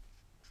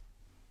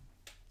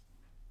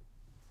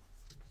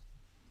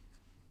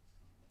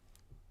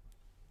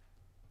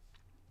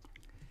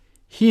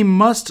 He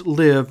must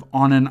live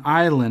on an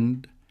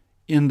island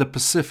in the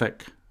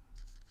Pacific.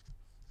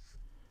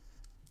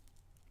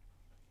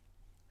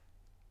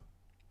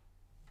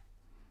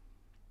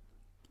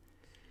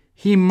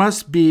 He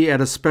must be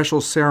at a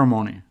special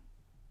ceremony.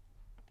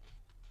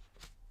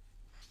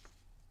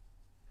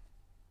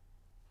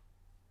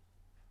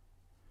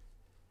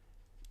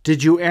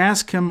 Did you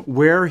ask him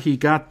where he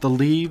got the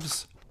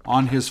leaves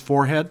on his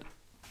forehead?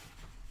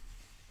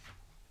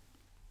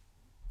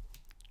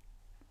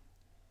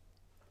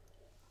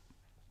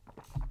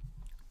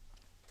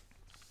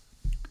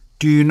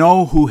 Do you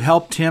know who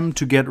helped him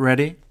to get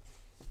ready?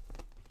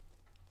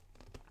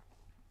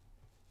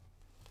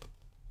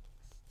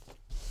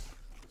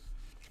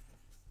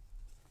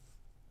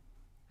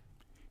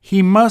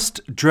 He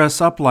must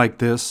dress up like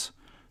this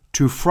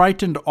to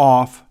frighten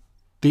off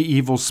the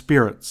evil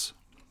spirits.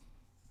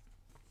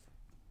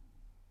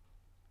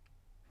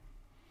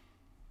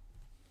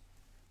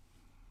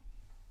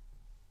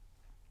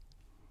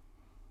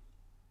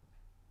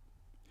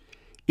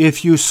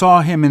 If you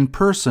saw him in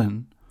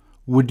person,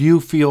 would you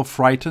feel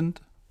frightened?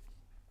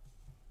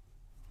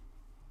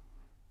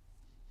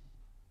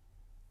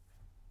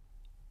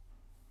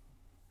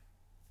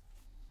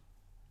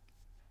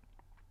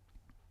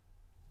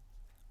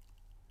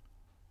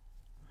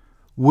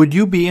 Would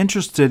you be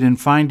interested in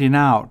finding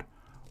out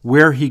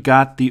where he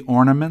got the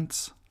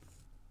ornaments?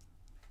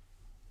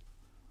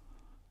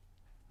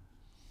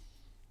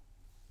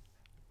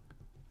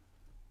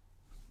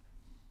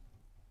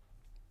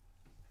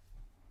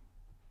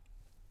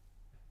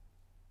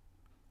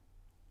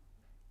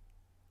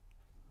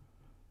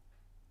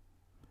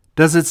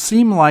 Does it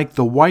seem like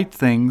the white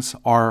things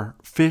are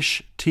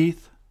fish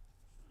teeth?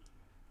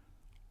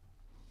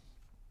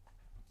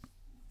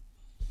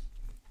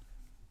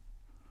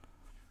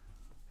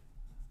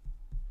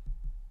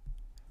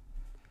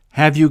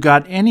 Have you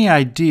got any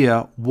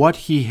idea what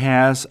he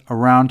has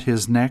around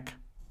his neck?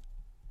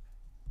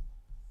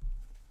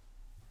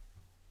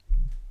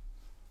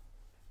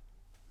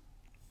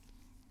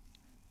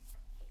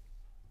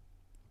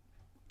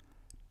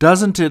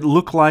 Doesn't it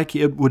look like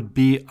it would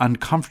be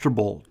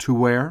uncomfortable to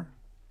wear?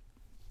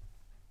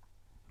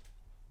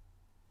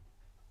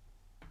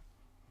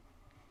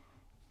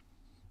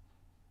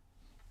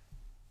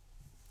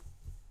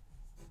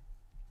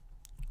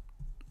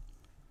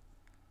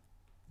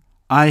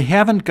 I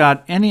haven't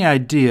got any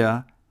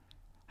idea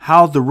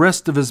how the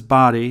rest of his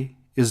body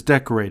is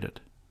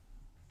decorated.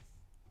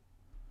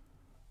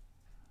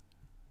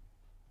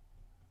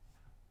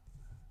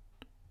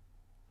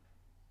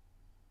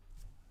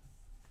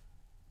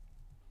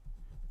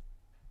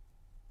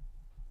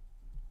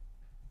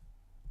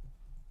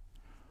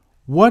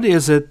 What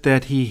is it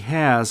that he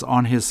has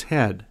on his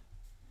head?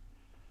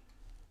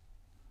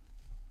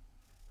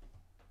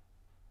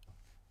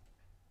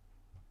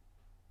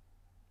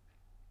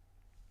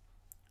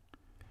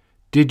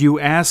 Did you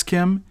ask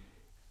him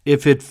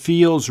if it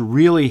feels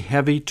really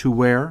heavy to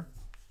wear?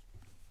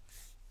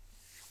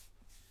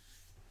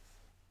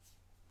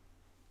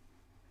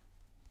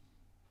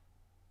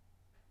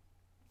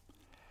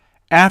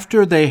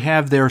 After they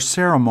have their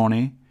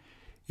ceremony,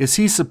 is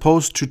he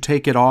supposed to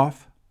take it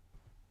off?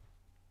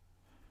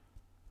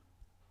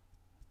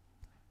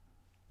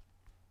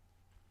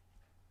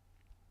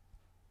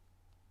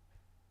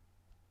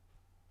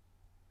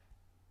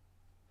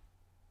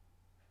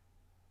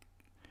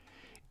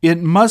 It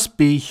must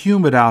be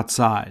humid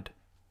outside.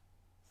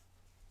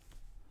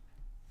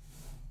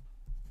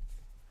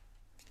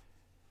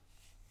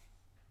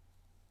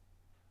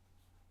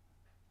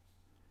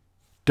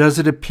 Does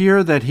it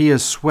appear that he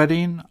is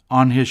sweating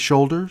on his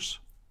shoulders?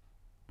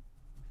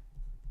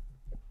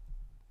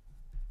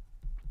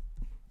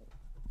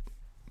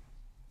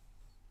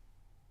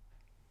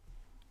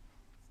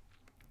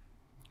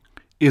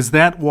 Is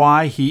that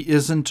why he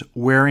isn't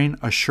wearing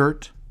a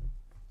shirt?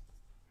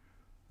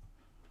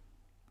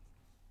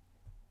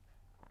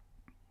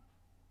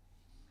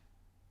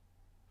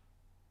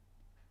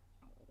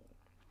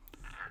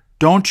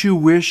 Don't you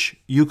wish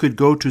you could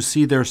go to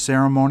see their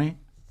ceremony?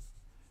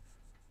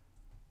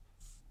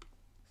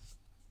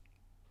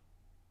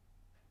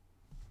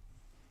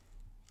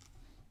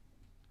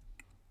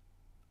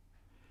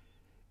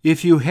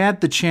 If you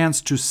had the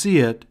chance to see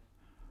it,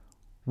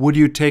 would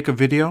you take a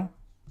video?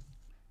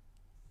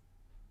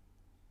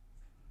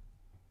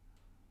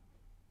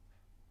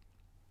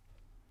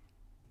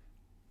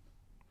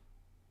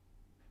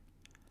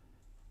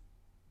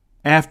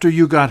 After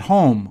you got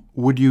home,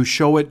 would you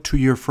show it to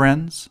your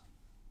friends?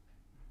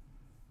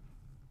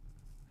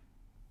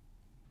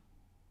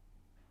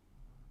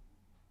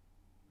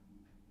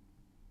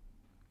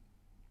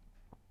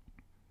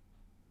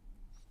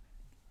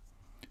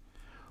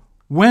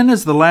 When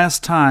is the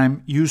last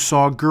time you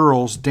saw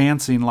girls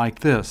dancing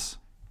like this?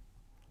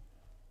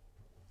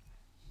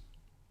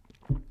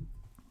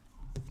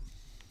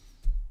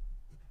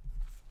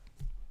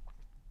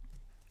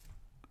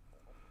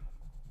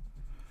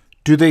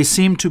 Do they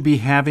seem to be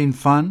having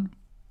fun?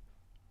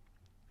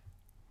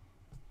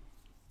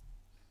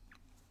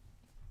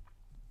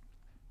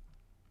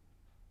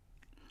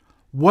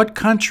 What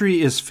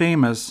country is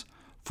famous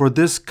for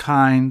this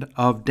kind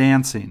of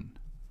dancing?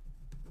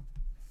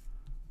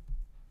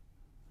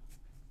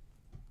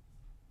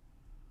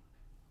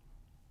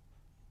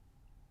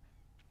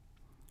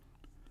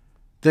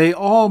 They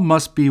all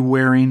must be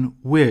wearing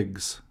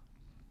wigs.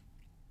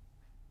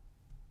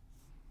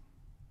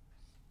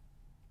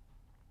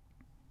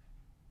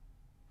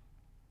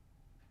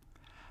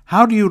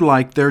 How do you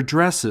like their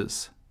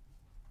dresses?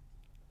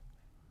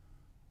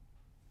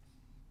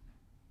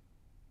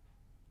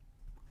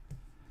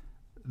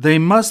 They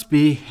must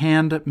be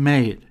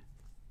handmade.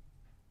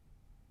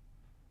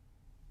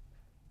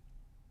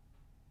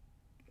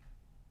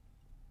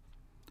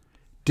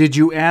 Did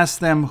you ask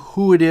them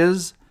who it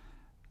is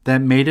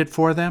that made it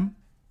for them?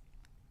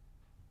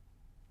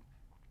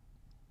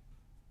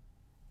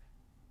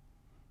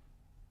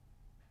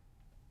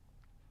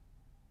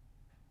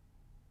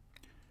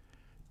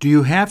 Do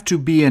you have to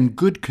be in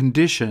good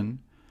condition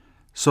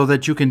so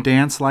that you can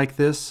dance like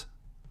this?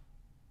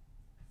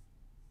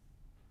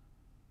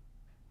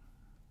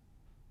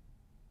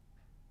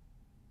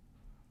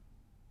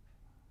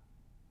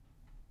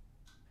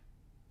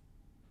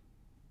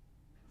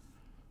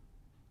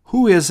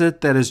 Who is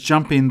it that is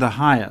jumping the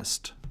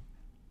highest?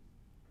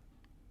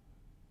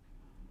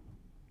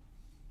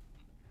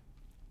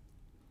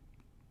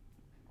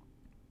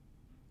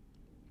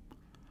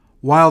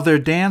 While they're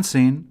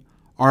dancing,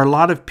 are a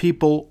lot of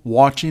people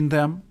watching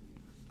them?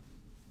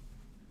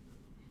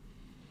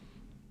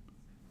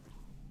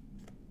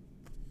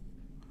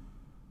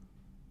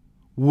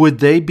 Would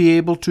they be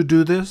able to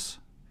do this?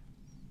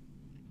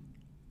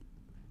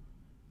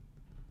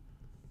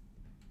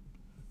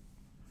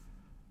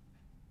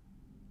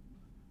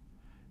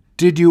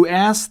 Did you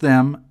ask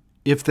them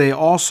if they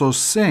also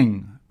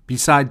sing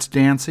besides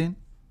dancing?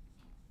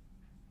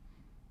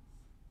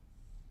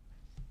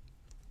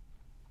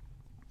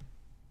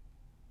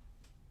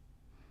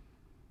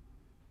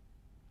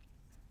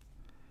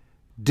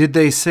 Did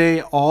they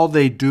say all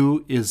they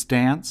do is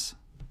dance?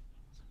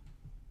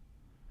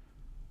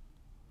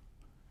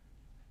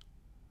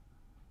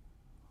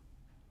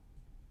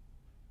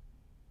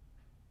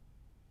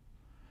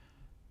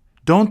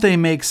 Don't they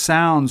make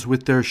sounds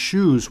with their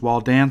shoes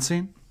while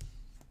dancing?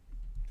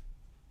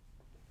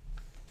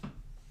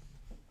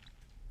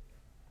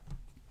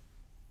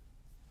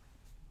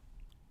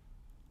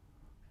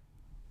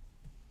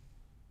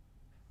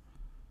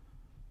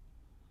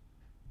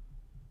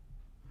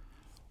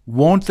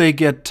 Won't they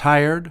get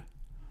tired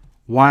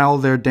while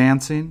they're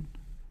dancing?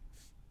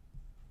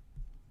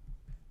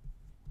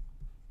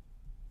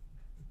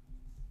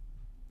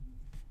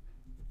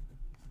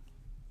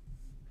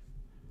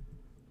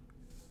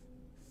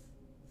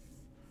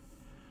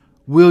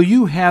 Will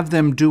you have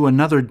them do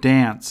another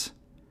dance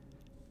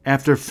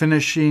after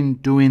finishing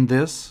doing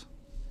this?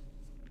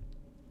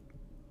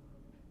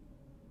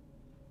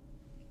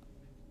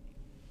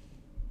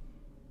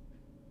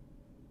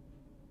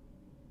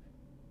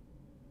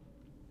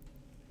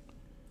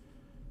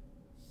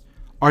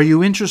 Are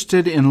you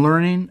interested in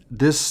learning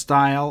this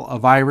style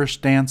of Irish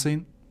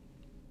dancing?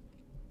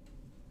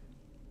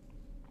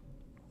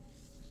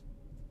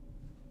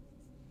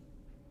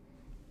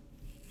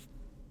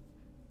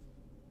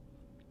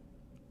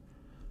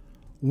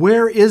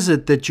 Where is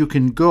it that you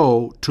can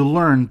go to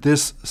learn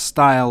this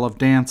style of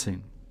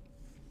dancing?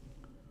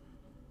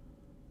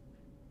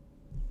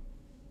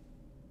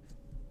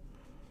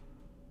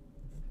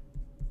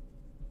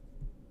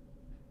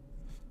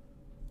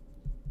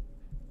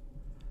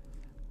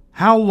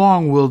 How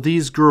long will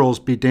these girls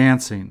be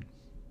dancing?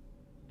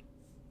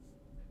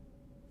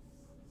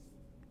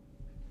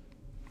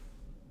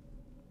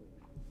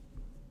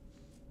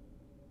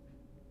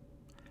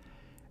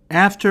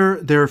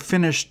 After they're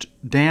finished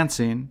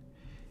dancing,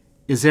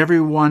 is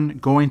everyone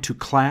going to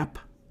clap?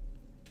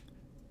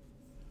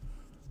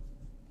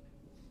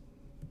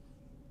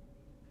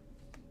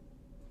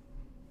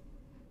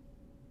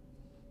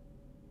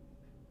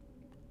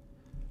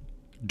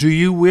 Do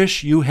you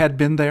wish you had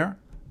been there?